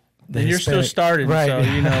 So And you're still starting, right?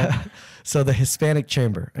 so So the Hispanic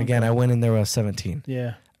Chamber again. I went in there when I was 17.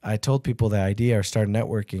 Yeah. I told people the idea or started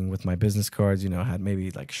networking with my business cards. Had maybe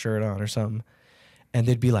a shirt on or something, and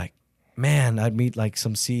they'd be like, "Man, I'd meet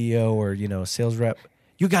some CEO or a sales rep.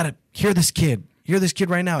 You got to hear this kid. Hear this kid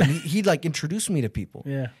right now." And he'd introduce me to people.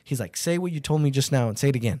 Yeah. He's like, "Say what you told me just now and say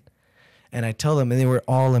it again." And I tell them, and they were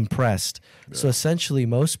all impressed. Yeah. So essentially,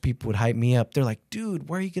 most people would hype me up. They're like, dude,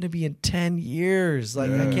 where are you going to be in 10 years? I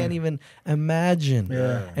can't even imagine.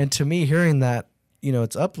 Yeah. And to me, hearing that,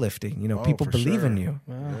 it's uplifting. People believe in you.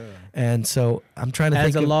 Wow. Yeah. And so I'm trying to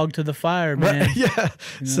Adds think a log to the fire, man. Right, yeah.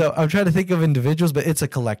 So I'm trying to think of individuals, but it's a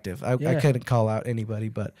collective. I Yeah. couldn't call out anybody,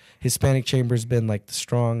 but Hispanic Chamber's been the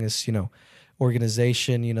strongest,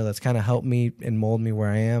 organization, that's kind of helped me and mold me where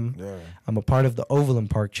I am. Yeah. I'm a part of the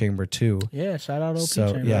Overland Park Chamber too. Yeah, shout out OP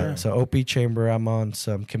So Chamber. yeah, so OP Chamber, I'm on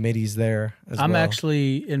some committees there as I'm well.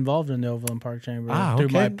 actually involved in the Overland Park Chamber through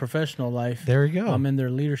okay. my professional life. There you go. I'm in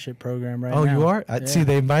their leadership program right oh, now. you are? Yeah. See,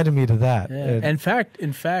 they invited me to that. Yeah. And-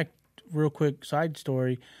 In fact, real quick side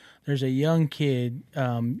story. There's a young kid.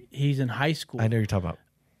 He's in high school. I know you're talking about.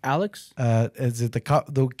 Alex? Is it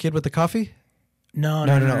the kid with the coffee? No.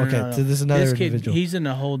 Okay, so this is another this kid, individual. He's in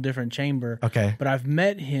a whole different chamber. Okay. But I've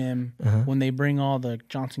met him when they bring all the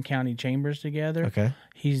Johnson County chambers together. Okay.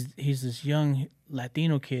 He's this young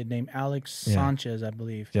Latino kid named Alex Sanchez, I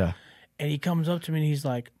believe. Yeah. And he comes up to me and he's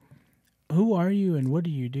like, "Who are you and what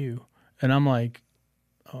do you do?" And I'm like,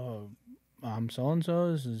 "Oh, I'm so and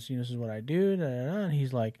so. This is what I do." Da, da, da. And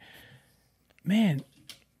he's like, "Man,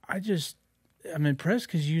 I'm impressed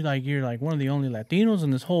because you're like one of the only Latinos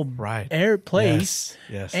in this whole place,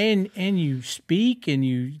 yes, and you speak and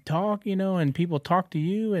you talk, and people talk to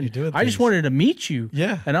you, and I just things. wanted to meet you,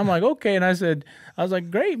 Yeah." And I'm like, okay, and I was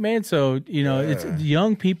like, great, man. So it's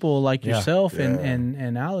young people like yourself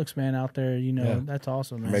and Alex, man, out there, that's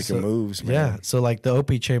awesome, man. Making moves, man. Yeah, so like the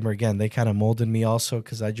OP Chamber again, they kind of molded me also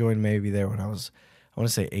because I joined maybe there when I was, I want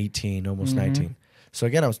to say 18, almost 19. So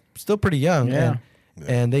again, I was still pretty young,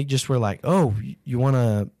 and they just were like, "Oh, you want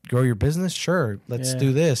to grow your business? Sure, let's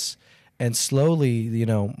do this." And slowly,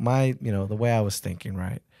 the way I was thinking,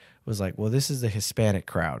 right, was like, well, this is the Hispanic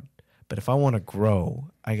crowd, but if I want to grow,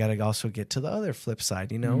 I got to also get to the other flip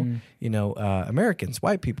side, Americans,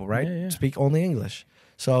 white people, right, speak only English.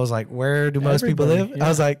 So I was like, where do most people live? I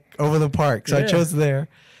was like, over the park. So I chose there,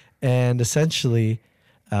 and essentially,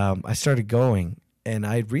 I started going, and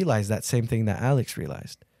I realized that same thing that Alex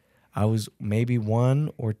realized. I was maybe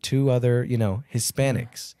one or two other,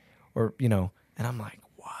 Hispanics and I'm like,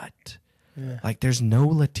 what? Yeah. Like, there's no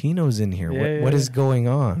Latinos in here. What is going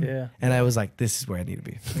on? Yeah. And I was like, this is where I need to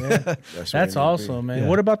be. Yeah. That's awesome, man. Yeah.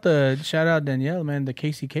 What about shout out Danielle, man, the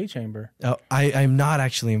KCK Chamber? Oh, I'm not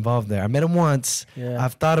actually involved there. I met him once. Yeah.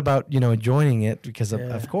 I've thought about, joining it because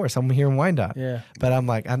of course I'm here in Wyandotte. Yeah. But I'm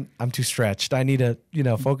like, I'm too stretched. I need to,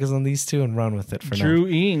 focus on these two and run with it for Drew now.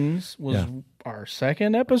 Ings was our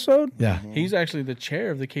second episode. Yeah. He's actually the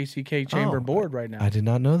chair of the KCK Chamber board right now. I did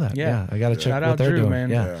not know that. Yeah. I got to check shout what out they're Drew, doing. Man.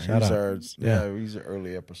 Yeah. Shout out. He's an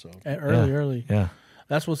early episode. Early. Yeah.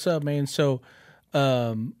 That's what's up, man. So,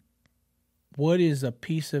 what is a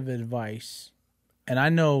piece of advice? And I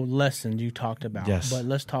know lessons you talked about, but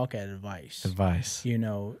let's talk advice.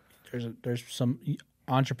 There's some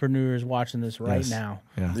entrepreneurs watching this right now.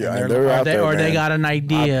 Yeah. And they're out there, or they got an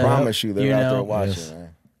idea. I promise you, they're out there watching, man.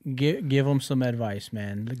 Give them some advice,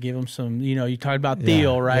 man. Give them some, you talked about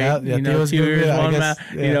Theo, right? Yeah, Theo's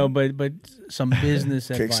good, but some business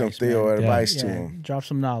advice. Kick some Theo advice to him. Drop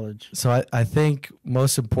some knowledge. So I think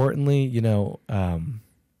most importantly,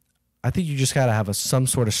 I think you just got to have some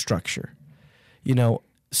sort of structure.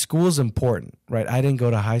 School's important, right? I didn't go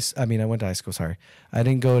to I went to high school, sorry. I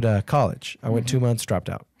didn't go to college. I went 2 months, dropped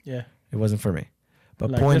out. Yeah. It wasn't for me.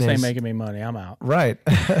 But point this is, ain't making me money. I'm out. Right.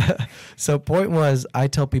 So point was, I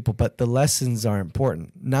tell people, but the lessons are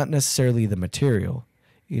important, not necessarily the material.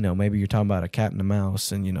 Maybe you're talking about a cat and a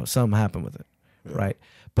mouse and, something happened with it, right?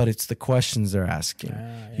 But it's the questions they're asking.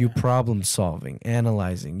 You problem solving,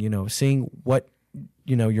 analyzing, seeing what,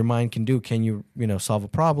 your mind can do. Can you, solve a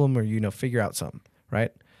problem or, figure out something,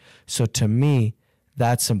 right? So to me,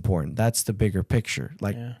 that's important. That's the bigger picture.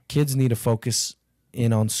 Like kids need to focus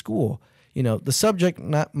in on school. The subject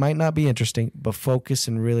might not be interesting, but focus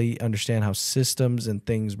and really understand how systems and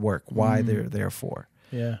things work, why they're there for.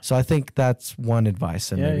 Yeah. So I think that's one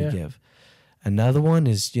advice I maybe give. Another one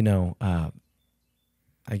is, I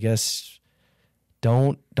guess,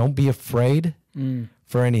 don't be afraid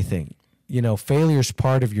for anything. Failure's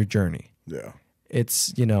part of your journey. Yeah.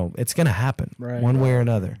 It's, it's going to happen one way or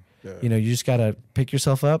another. Yeah. You just got to pick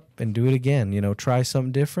yourself up and do it again. Try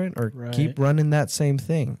something different or keep running that same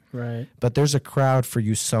thing. Right. But there's a crowd for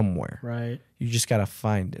you somewhere. Right. You just got to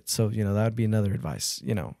find it. So, that would be another advice,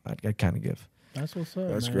 I'd kind of give. That's what's up.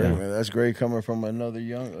 That's man. great, man. That's great coming from another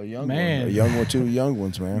young man. One. A young one, two young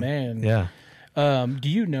ones, man. Man. Yeah. Do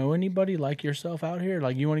you know anybody like yourself out here?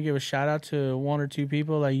 Like, you want to give a shout out to one or two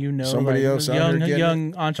people like somebody else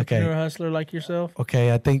young entrepreneur hustler like yourself?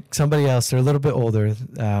 Okay, I think somebody else. They're a little bit older,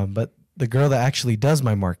 but the girl that actually does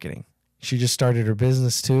my marketing, she just started her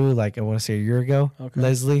business too. Like, I want to say a year ago. Okay.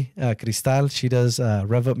 Leslie Cristal, she does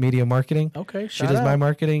Rev Up Media Marketing. Okay, she does my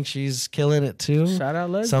marketing. She's killing it too. Shout out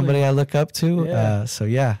Leslie. Somebody I look up to.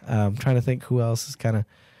 Yeah. I'm trying to think who else is kind of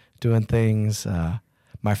doing things.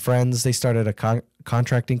 My friends, they started a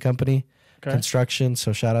contracting company, construction.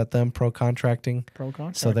 So shout out them, Pro Contracting.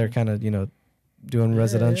 So they're kind of, doing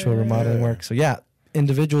residential remodeling work. So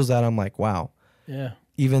individuals that I'm like, wow. Yeah.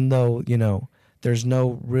 Even though, there's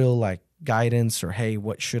no real like guidance or, hey,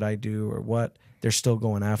 what should I do or what, they're still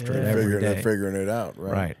going after it every day. They're figuring it out,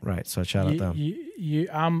 right? Right. So shout out them.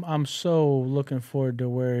 I'm so looking forward to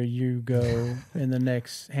where you go in the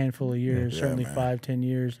next handful of years, certainly 5-10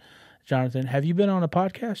 years. Jonathan, have you been on a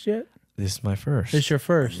podcast yet? This is my first. This your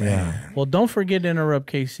first. Yeah. Well, don't forget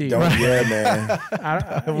Enterrupt KC. Yeah,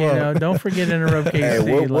 man. Don't forget Enterrupt KC.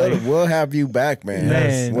 Hey, we'll have you back, man.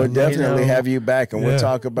 Man, we'll definitely have you back, and we'll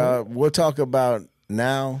talk about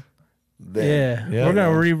now. Yeah, we're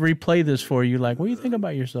gonna replay this for you. Like, what do you think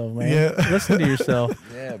about yourself, man? Yeah. Listen to yourself.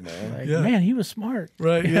 Yeah, man. Like, man, he was smart.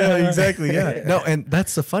 Right. Yeah. Exactly. Yeah. No, and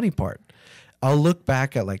that's the funny part. I'll look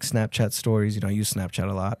back at like Snapchat stories. I use Snapchat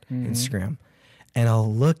a lot, Instagram, and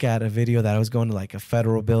I'll look at a video that I was going to like a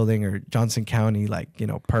federal building or Johnson County, like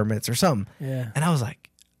permits or something. Yeah. And I was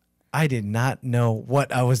like, I did not know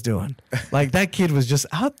what I was doing. Like that kid was just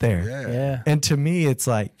out there. Yeah. And to me, it's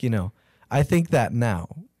like I think that now.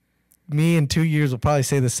 Me in 2 years will probably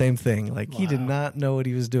say the same thing. Like he did not know what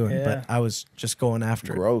he was doing, but I was just going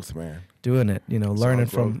after growth, man. Doing it, learning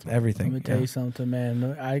from everything. Let me tell you something, man.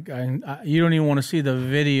 I you don't even want to see the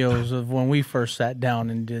videos of when we first sat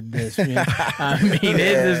down and did this. I mean,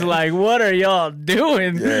 it's just like, what are y'all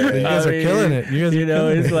doing? Yeah. You guys are killing it.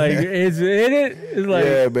 It's like, it's in it. It's like,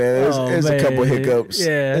 yeah, man. It's a couple hiccups.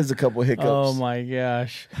 Yeah, there's a couple hiccups. Oh my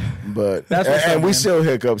gosh. But and we still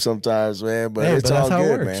hiccup sometimes, man. But it's all how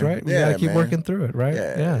good, it works, man. right? We gotta keep working through it, right?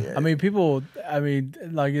 Yeah. I mean, people. I mean,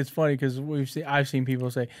 like it's funny because I've seen people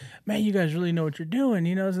say, "Man, you guys really know what you're doing,"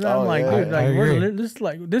 So I'm like, dude,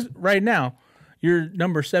 like this right now. You're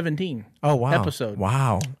number 17. Oh wow! Episode.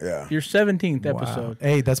 Wow. Yeah. Your 17th episode.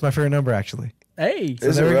 Hey, that's my favorite number actually. Hey,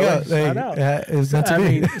 so there we go. Shout out. It's meant to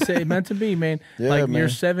be. Say meant to be, man. Like man. Your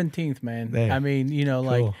 17th, man. Hey, I mean, cool.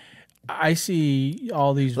 Like I see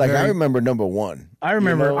all these. Like I remember number 1. I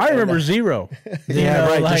remember 0.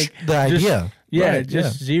 Right. Like just the idea. Yeah, right,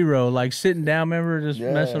 just 0. Like sitting down, remember, just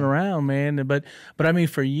messing around, man. But I mean,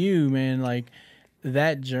 for you, man, like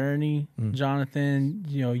that journey, Jonathan.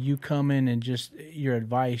 You come in and just your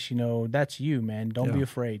advice. That's you, man. Don't be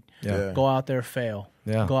afraid. Yeah. Go out there, fail.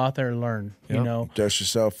 Yeah. Go out there and learn. Dust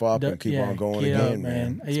yourself up and keep on going again,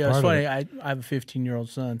 man. Yeah, it's funny. I have a 15-year-old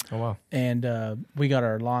son. Oh wow! And we got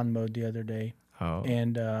our lawn mowed the other day. Oh.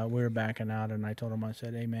 And we were backing out, and I told him, I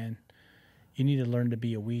said, "Hey, man, you need to learn to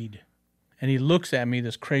be a weed." And he looks at me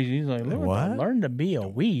this crazy. He's like, "What? Learn to be a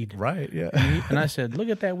weed?" Right. Yeah. And I said, "Look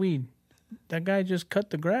at that weed. That guy just cut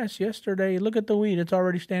the grass yesterday. Look at the weed. It's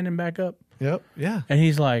already standing back up." Yep. Yeah. And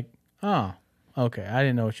he's like, "Oh, okay. I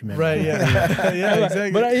didn't know what you meant." Right. Yeah. Yeah. Exactly.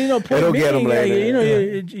 But point get him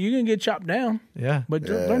later. you can get chopped down. Yeah. But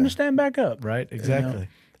learn to stand back up. Right. Exactly.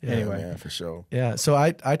 Yeah, anyway, man, for sure. Yeah, so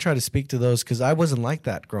I try to speak to those because I wasn't like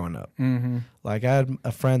that growing up. Mm-hmm. Like I had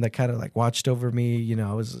a friend that kind of like watched over me.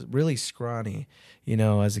 I was really scrawny,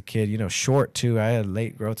 as a kid. Short too. I had a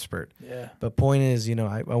late growth spurt. Yeah. But point is,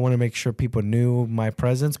 I want to make sure people knew my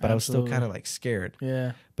presence, but I was still kind of like scared.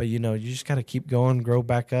 Yeah. But you just got to keep going, grow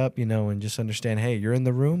back up, and just understand, hey, you're in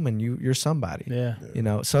the room and you're somebody. Yeah.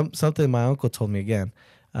 Something my uncle told me again.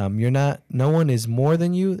 No one is more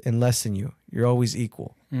than you and less than you. You're always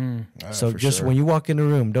equal. So just when you walk in the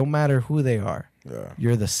room, don't matter who they are. Yeah.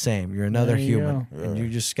 You're the same. You're another human. Yeah. And you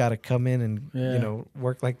just got to come in and,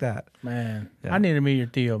 work like that. Man, I need to meet your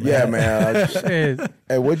Theo, man. Yeah, man.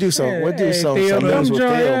 Hey, we'll do some salutes with Theo,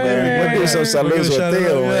 man. We'll do some salutes with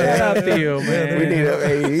Theo, man. Shout out Theo,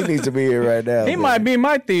 man. He needs to be here right now. He might be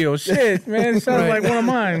my Theo. Shit, man. It sounds like one of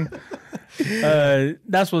mine.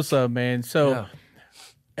 That's what's up, man. So,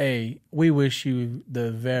 hey, we wish you the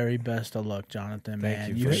very best of luck, Jonathan,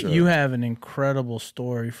 man. You have an incredible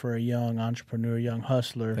story for a young entrepreneur, young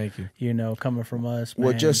hustler. Thank you. Coming from us, man.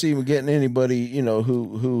 Well, just even getting anybody,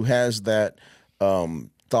 who has that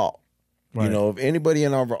thought. Right. If anybody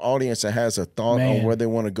in our audience that has a thought on where they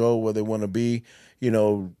want to go, where they want to be,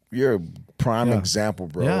 you're a prime example,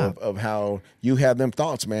 bro, of how you had them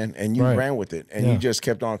thoughts, man, and you ran with it, and you just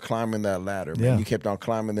kept on climbing that ladder, man. You kept on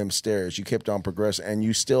climbing them stairs. You kept on progressing, and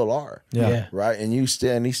you still are, right? And he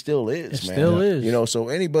still is, man. Still is. So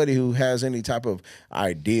anybody who has any type of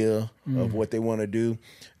idea of what they want to do,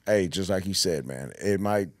 hey, just like you said, man, it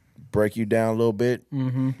might break you down a little bit,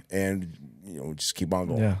 and just keep on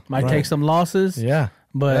going. Yeah. Might take some losses. Yeah.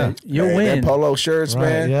 But you'll win. That polo shirts,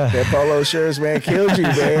 man. Yeah. That polo shirts, man, killed you,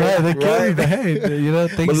 man. They killed you, but hey,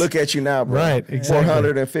 things. But look at you now, bro. Right, exactly.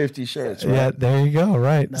 450 shirts, right? Yeah, there you go,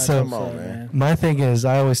 right. So, come on, man. My thing is,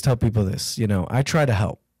 I always tell people this, I try to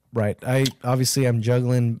help. Right. I'm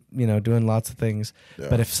juggling, doing lots of things. Yeah.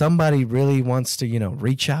 But if somebody really wants to,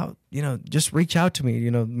 reach out, just reach out to me.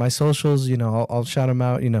 My socials, I'll shout them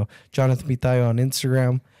out. Jonathan Pitallo on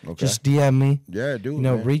Instagram. Okay. Just DM me. Yeah, do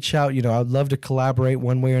reach out. I'd love to collaborate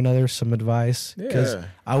one way or another, some advice. Because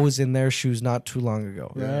I was in their shoes not too long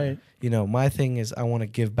ago. Right. My thing is I want to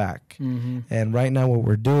give back. Mm-hmm. And right now what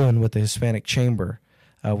we're doing with the Hispanic Chamber,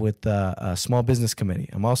 with a small business committee.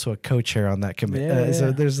 I'm also a co-chair on that committee.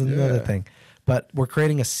 So there's another thing. But we're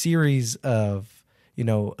creating a series of,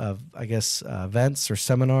 events or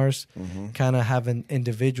seminars, kind of having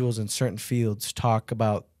individuals in certain fields talk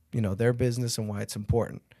about, their business and why it's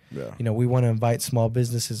important. Yeah. We want to invite small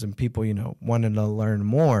businesses and people, wanting to learn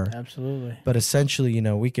more. Absolutely. But essentially,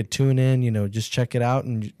 we could tune in, just check it out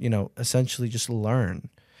and, essentially just learn,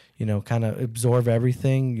 kind of absorb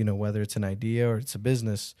everything, whether it's an idea or it's a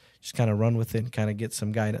business, just kind of run with it and kind of get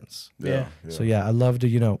some guidance. Yeah. So, I love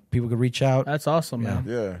to, people could reach out. That's awesome, man.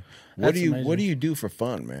 Yeah. What do you do for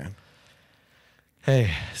fun, man?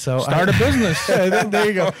 Hey, so start a business. There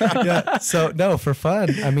you go. Yeah. So, no, for fun,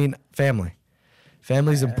 family.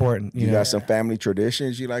 Family's important. You got some family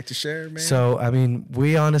traditions you like to share, man? So,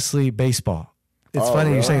 we honestly, baseball. It's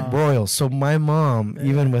funny you're saying Royals. So my mom,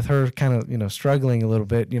 even with her kind of, struggling a little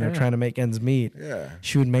bit, trying to make ends meet,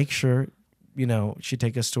 she would make sure, she'd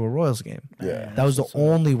take us to a Royals game. Yeah. That was the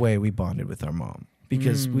only way we bonded with our mom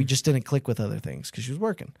because we just didn't click with other things because she was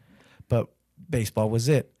working. But baseball was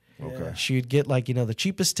it. Okay. She'd get the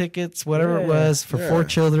cheapest tickets, whatever it was, for 4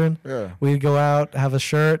 children. Yeah. We'd go out, have a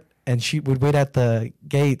shirt, and she would wait at the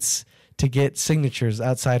gates to get signatures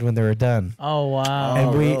outside when they were done. Oh, wow.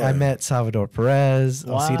 And I met Salvador Perez,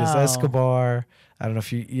 Alcides Escobar. I don't know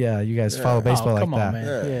if you guys follow baseball like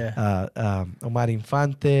that. Man. Omar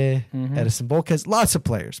Infante, Edison Volquez, lots of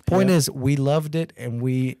players. Point is, we loved it, and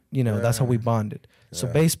we, that's how we bonded. So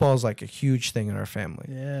baseball is like a huge thing in our family.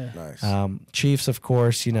 Yeah. Nice. Chiefs, of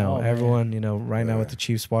course, everyone, right now with the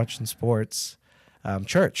Chiefs watching sports.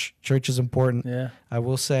 Church is important. Yeah. I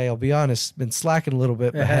will say, I'll be honest, been slacking a little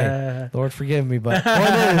bit, but hey, Lord forgive me. But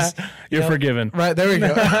point is, you're forgiven. Right, there we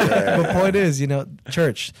go. But point is,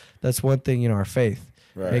 church, that's one thing, our faith.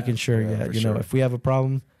 Right. Making sure, if we have a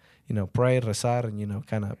problem, pray, rezar, and,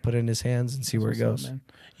 kind of put it in his hands and see where it goes. Man.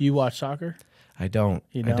 You watch soccer? I don't.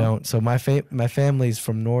 You don't? I don't. So my family's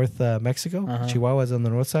from North Mexico. Chihuahua's on the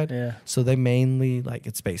north side. Yeah. So they mainly,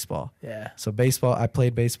 it's baseball. Yeah. So baseball, I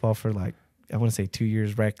played baseball for I want to say 2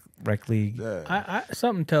 years rec league. Yeah.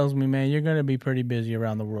 Something tells me, man, you're going to be pretty busy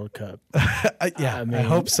around the World Cup. I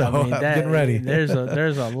hope so. I'm getting ready. There's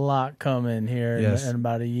a lot coming here in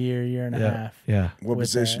about a year and a half. Yeah. What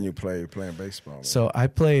position you play? You're playing baseball? Man? So I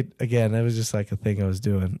played, again, that was just a thing I was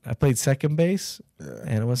doing. I played second base,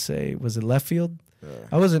 and I want to say, was it left field? Yeah.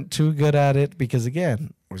 I wasn't too good at it because,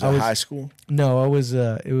 again. Was it high school? No, it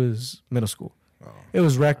was middle school. It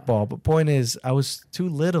was rec ball, but point is, I was too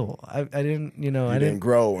little. I didn't, I didn't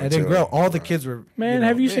grow. I didn't grow. All the kids were. Man,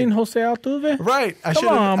 have you seen Jose Altuve? Right. Come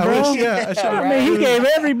on, bro. I mean, he gave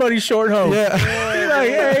everybody short hope. Yeah. He's like,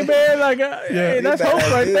 hey, man, hey, that's hope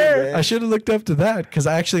right there. I should have looked up to that because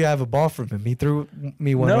I actually have a ball from him. He threw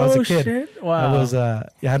me when I was a kid. Shit? Wow. I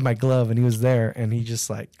had my glove and he was there and he just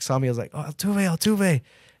saw me. I was like, oh, Altuve.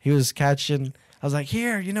 He was catching. I was like,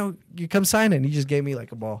 here, you come sign it. And he just gave me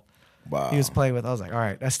a ball. Wow. He was playing with. I was like, all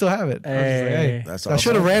right, I still have it. Hey, that's awesome. I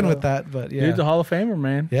should have ran with that, but yeah. Dude's a Hall of Famer,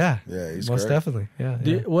 man. Yeah. Yeah, he's most great. definitely.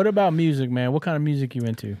 Yeah, What about music, man? What kind of music you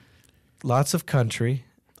into? Lots of country.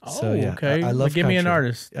 Oh, so, yeah, okay. I love Give country. me an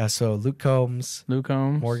artist. So Luke Combs,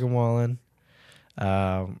 Morgan Wallen,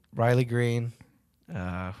 Riley Green.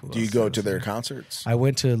 Do you go to their concerts? I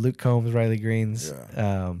went to Luke Combs, Riley Green's.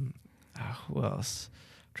 Yeah. Who else?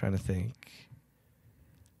 I'm trying to think.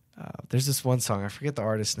 There's this one song. I forget the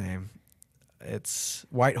artist's name. It's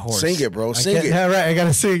White Horse. Sing it, bro. Sing it. Yeah, right. I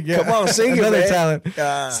gotta sing. Yeah. Come on, sing Another it,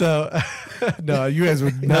 talent. So, no, you guys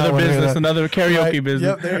would another business, another karaoke business.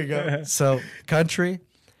 Yep, there you go. So, country,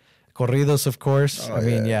 corridos, of course. Oh, I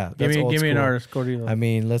mean, yeah. Give me an artist, corrido. I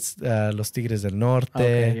mean, Los Tigres del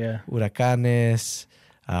Norte, Huracanes.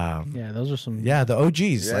 Those are some. Yeah, the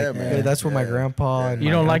OGs. Yeah, man. That's what my grandpa. And you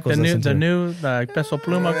my don't like the new Peso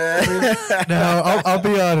Pluma? No, I'll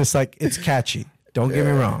be honest. It's catchy. Don't get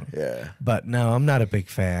me wrong. Yeah. But no, I'm not a big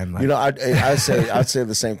fan. I'd say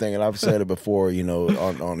the same thing, and I've said it before.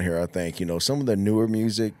 On here, I think some of the newer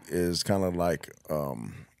music is kind of like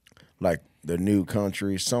the new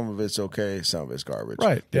country. Some of it's okay, some of it's garbage.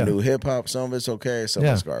 Right. The new hip hop, some of it's okay, some of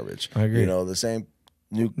it's garbage. I agree. The same.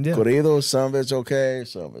 New corridos, some of it's okay,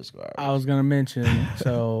 some of it's garbage. I was going to mention,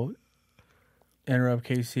 Enterrupt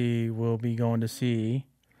KC will be going to see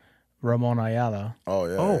Ramon Ayala. Oh,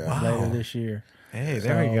 yeah. Wow. Later this year. Hey,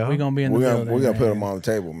 there we go. We're going to be in the building. We're going to put him on the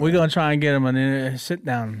table, man. We're going to try and get him a sit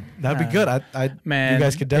down. That'd be good. Man, you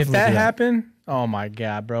guys could definitely if that happened, oh, my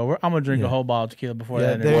God, bro. I'm going to drink a whole bottle of tequila before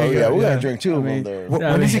that. We're going to drink two of them there.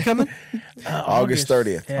 When is he coming? August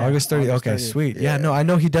 30th. Yeah, August 30th. Okay, sweet. Yeah, no, I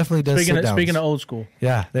know he definitely does Speaking of old school.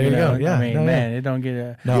 Yeah, there you go. Yeah. I mean, man, it don't get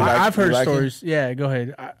a... No, I've heard stories. Yeah, go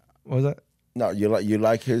ahead. What was that? No, you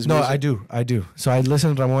like his No, music? I do. So I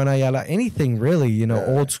listen to Ramon Ayala, anything really,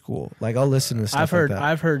 old school. Like I'll listen to stuff like that.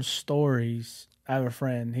 I've heard stories. I have a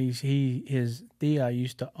friend. His tia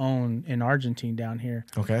used to own in Argentine down here.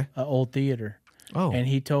 Okay. An old theater. Oh. And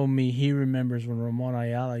he told me he remembers when Ramon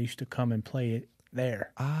Ayala used to come and play it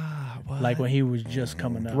there. What? Like when he was just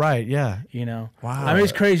coming up. Right, yeah. Wow. I I mean,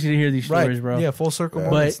 it's crazy to hear these stories, right. bro. Yeah, full circle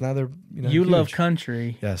But now they're you huge. love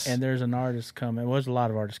country. Yes. And there's an artist coming. Well, there's a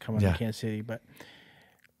lot of artists coming to Kansas City, but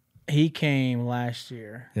he came last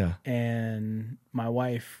year. Yeah. And my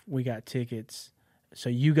wife, we got tickets. So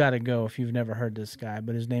you got to go if you've never heard this guy,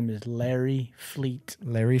 but his name is Larry Fleet.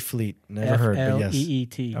 Larry Fleet. Never heard, but yes.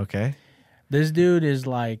 Fleet. Okay. This dude is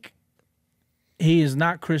like, he is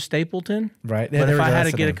not Chris Stapleton. Right. But if I had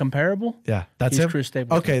to get a comparable, that's he's him. Chris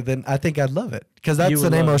Stapleton. Okay, then I think I'd love it. Because that's the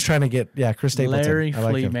name I was trying to get. Yeah, Chris Stapleton. Larry I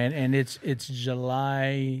like Fleet, him. man. And it's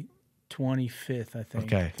July 25th, I think.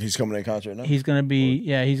 Okay. He's coming in concert now? He's going to be,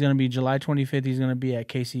 he's going to be July 25th. He's going to be at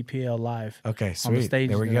KCPL Live. Okay, sweet. On the stage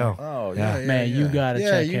there we there. go. Oh, Yeah. yeah. Man, you got to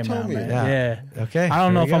check you him told out, me man. that. Yeah. Okay. I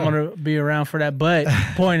don't know if there we I'm go. going to be around for that, but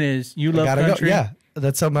point is, you love Gotta country. go. Yeah,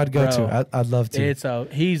 that's something I'd go Bro, to. I'd love to.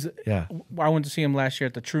 I went to see him last year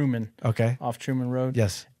at the Truman. Okay. Off Truman Road.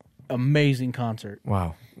 Yes. Amazing concert.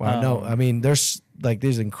 Wow. No, I mean, there's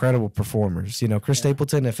these incredible performers. Chris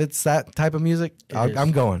Stapleton. If it's that type of music,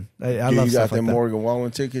 I'm going. I love you got stuff them like that. Morgan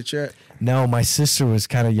Wallen tickets yet? No, my sister was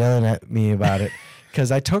kind of yelling at me about it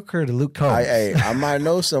because I took her to Luke Combs. I might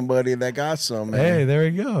know somebody that got some. Man. Hey, there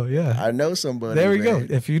we go. Yeah, I know somebody. There we man.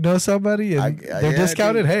 go. If you know somebody and they're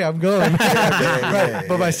discounted, hey, I'm going. Right.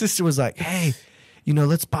 But my sister was like, hey,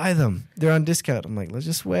 let's buy them. They're on discount. I'm like, let's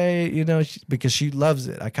just wait, because she loves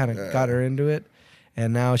it. I kind of got her into it.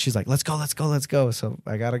 And now she's like, let's go. So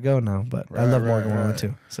I got to go now. But I love Morgan Wallen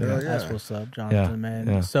too. So That's what's up, Jonathan, man.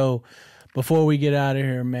 Yeah. So before we get out of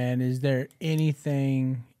here, man, is there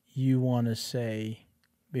anything you want to say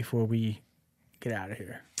before we get out of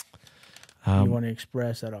here? You want to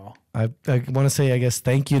express at all? I want to say, I guess,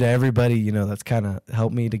 thank you to everybody, that's kind of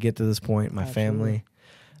helped me to get to this point, my family.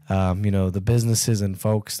 The businesses and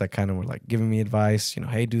folks that kind of were like giving me advice,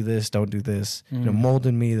 hey, do this, don't do this,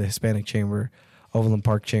 molding me, the Hispanic Chamber, Overland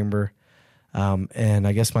Park Chamber. And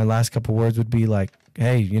I guess my last couple words would be like,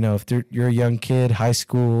 hey, if you're a young kid, high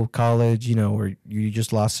school, college, or you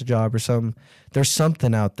just lost a job or something, there's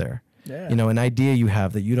something out there. Yeah. An idea you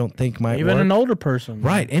have that you don't think might even work. An older person.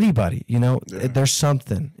 Right, anybody, there's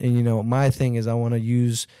something. And, my thing is I want to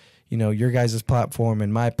use, your guys' platform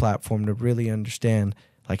and my platform to really understand,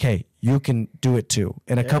 like, hey, you can do it too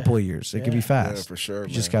in a couple of years. It can be fast. Yeah, for sure.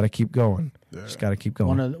 You just got to keep going. Just got to keep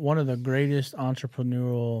going. One of the greatest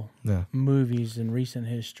entrepreneurial movies in recent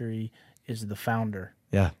history is The Founder.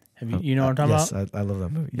 Yeah. You know what I'm talking about? Yes, I love that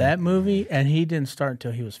movie. That movie, and he didn't start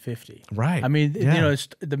until he was 50. Right. I mean,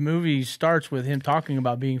 the movie starts with him talking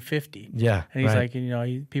about being 50. Yeah. And he's like,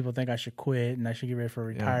 people think I should quit and I should get ready for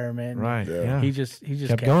retirement. Right. Yeah. He just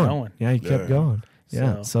kept going. Yeah, he kept going.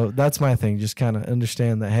 Yeah. So that's my thing. Just kind of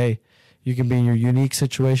understand that, hey, you can be in your unique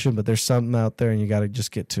situation, but there's something out there and you got to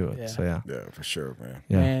just get to it. Yeah. So, yeah. Yeah, for sure, man.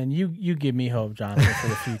 Yeah. Man, you give me hope, Jonathan, for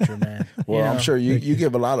the future, man. Well, I'm sure you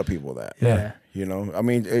give a lot of people that. Yeah. I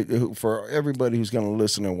mean, for everybody who's going to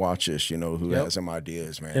listen and watch this, who has some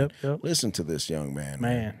ideas, man, listen to this young man.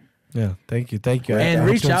 Man. Yeah, thank you. And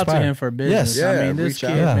reach out to him for business. Yes. I mean, this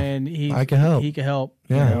kid, man, I can help. He can help.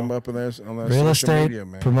 Yeah. Hit him up on that real estate, media,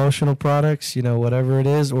 man. promotional products, whatever it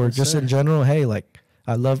is, or just in general. Hey, like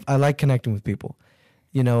I like connecting with people.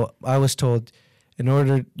 I was told in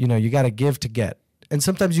order, you got to give to get. And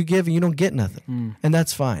sometimes you give and you don't get nothing. And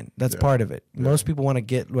that's fine. That's part of it. Most people want to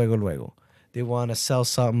get luego. They want to sell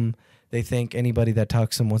something. They think anybody that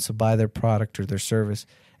talks to them wants to buy their product or their service.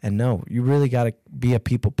 And no, you really got to be a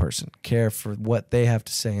people person, care for what they have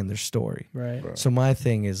to say in their story. Right. So my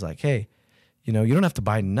thing is like, hey, you don't have to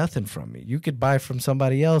buy nothing from me. You could buy from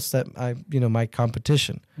somebody else that my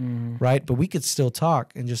competition, right? But we could still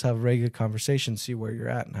talk and just have a regular conversation, see where you're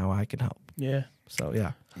at and how I can help. Yeah. So,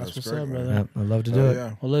 yeah. That's what's great, up, man. brother. I'd love to do it.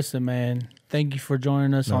 Yeah. Well, listen, man. Thank you for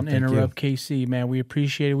joining us on Enterrupt KC, man. We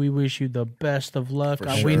appreciate it. We wish you the best of luck.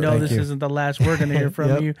 Sure. We know Thank this you. isn't the last we're going to hear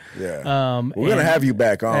from you. Yeah. We're going to have you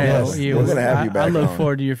back on. Yes. We're going to have you back I on. look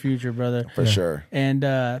forward to your future, brother. For sure. And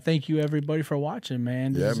thank you, everybody, for watching,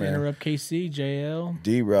 man. This is man. Enterrupt KC, JL.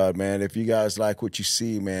 D-Rod, man. If you guys like what you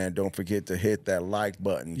see, man, don't forget to hit that like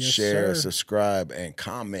button, share, subscribe, and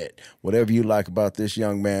comment. Whatever you like about this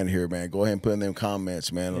young man here, man, go ahead and put in them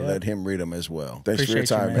comments, man, and let him read them as well. Thanks for your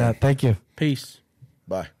time, man. Yeah, thank you. Peace.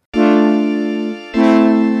 Bye.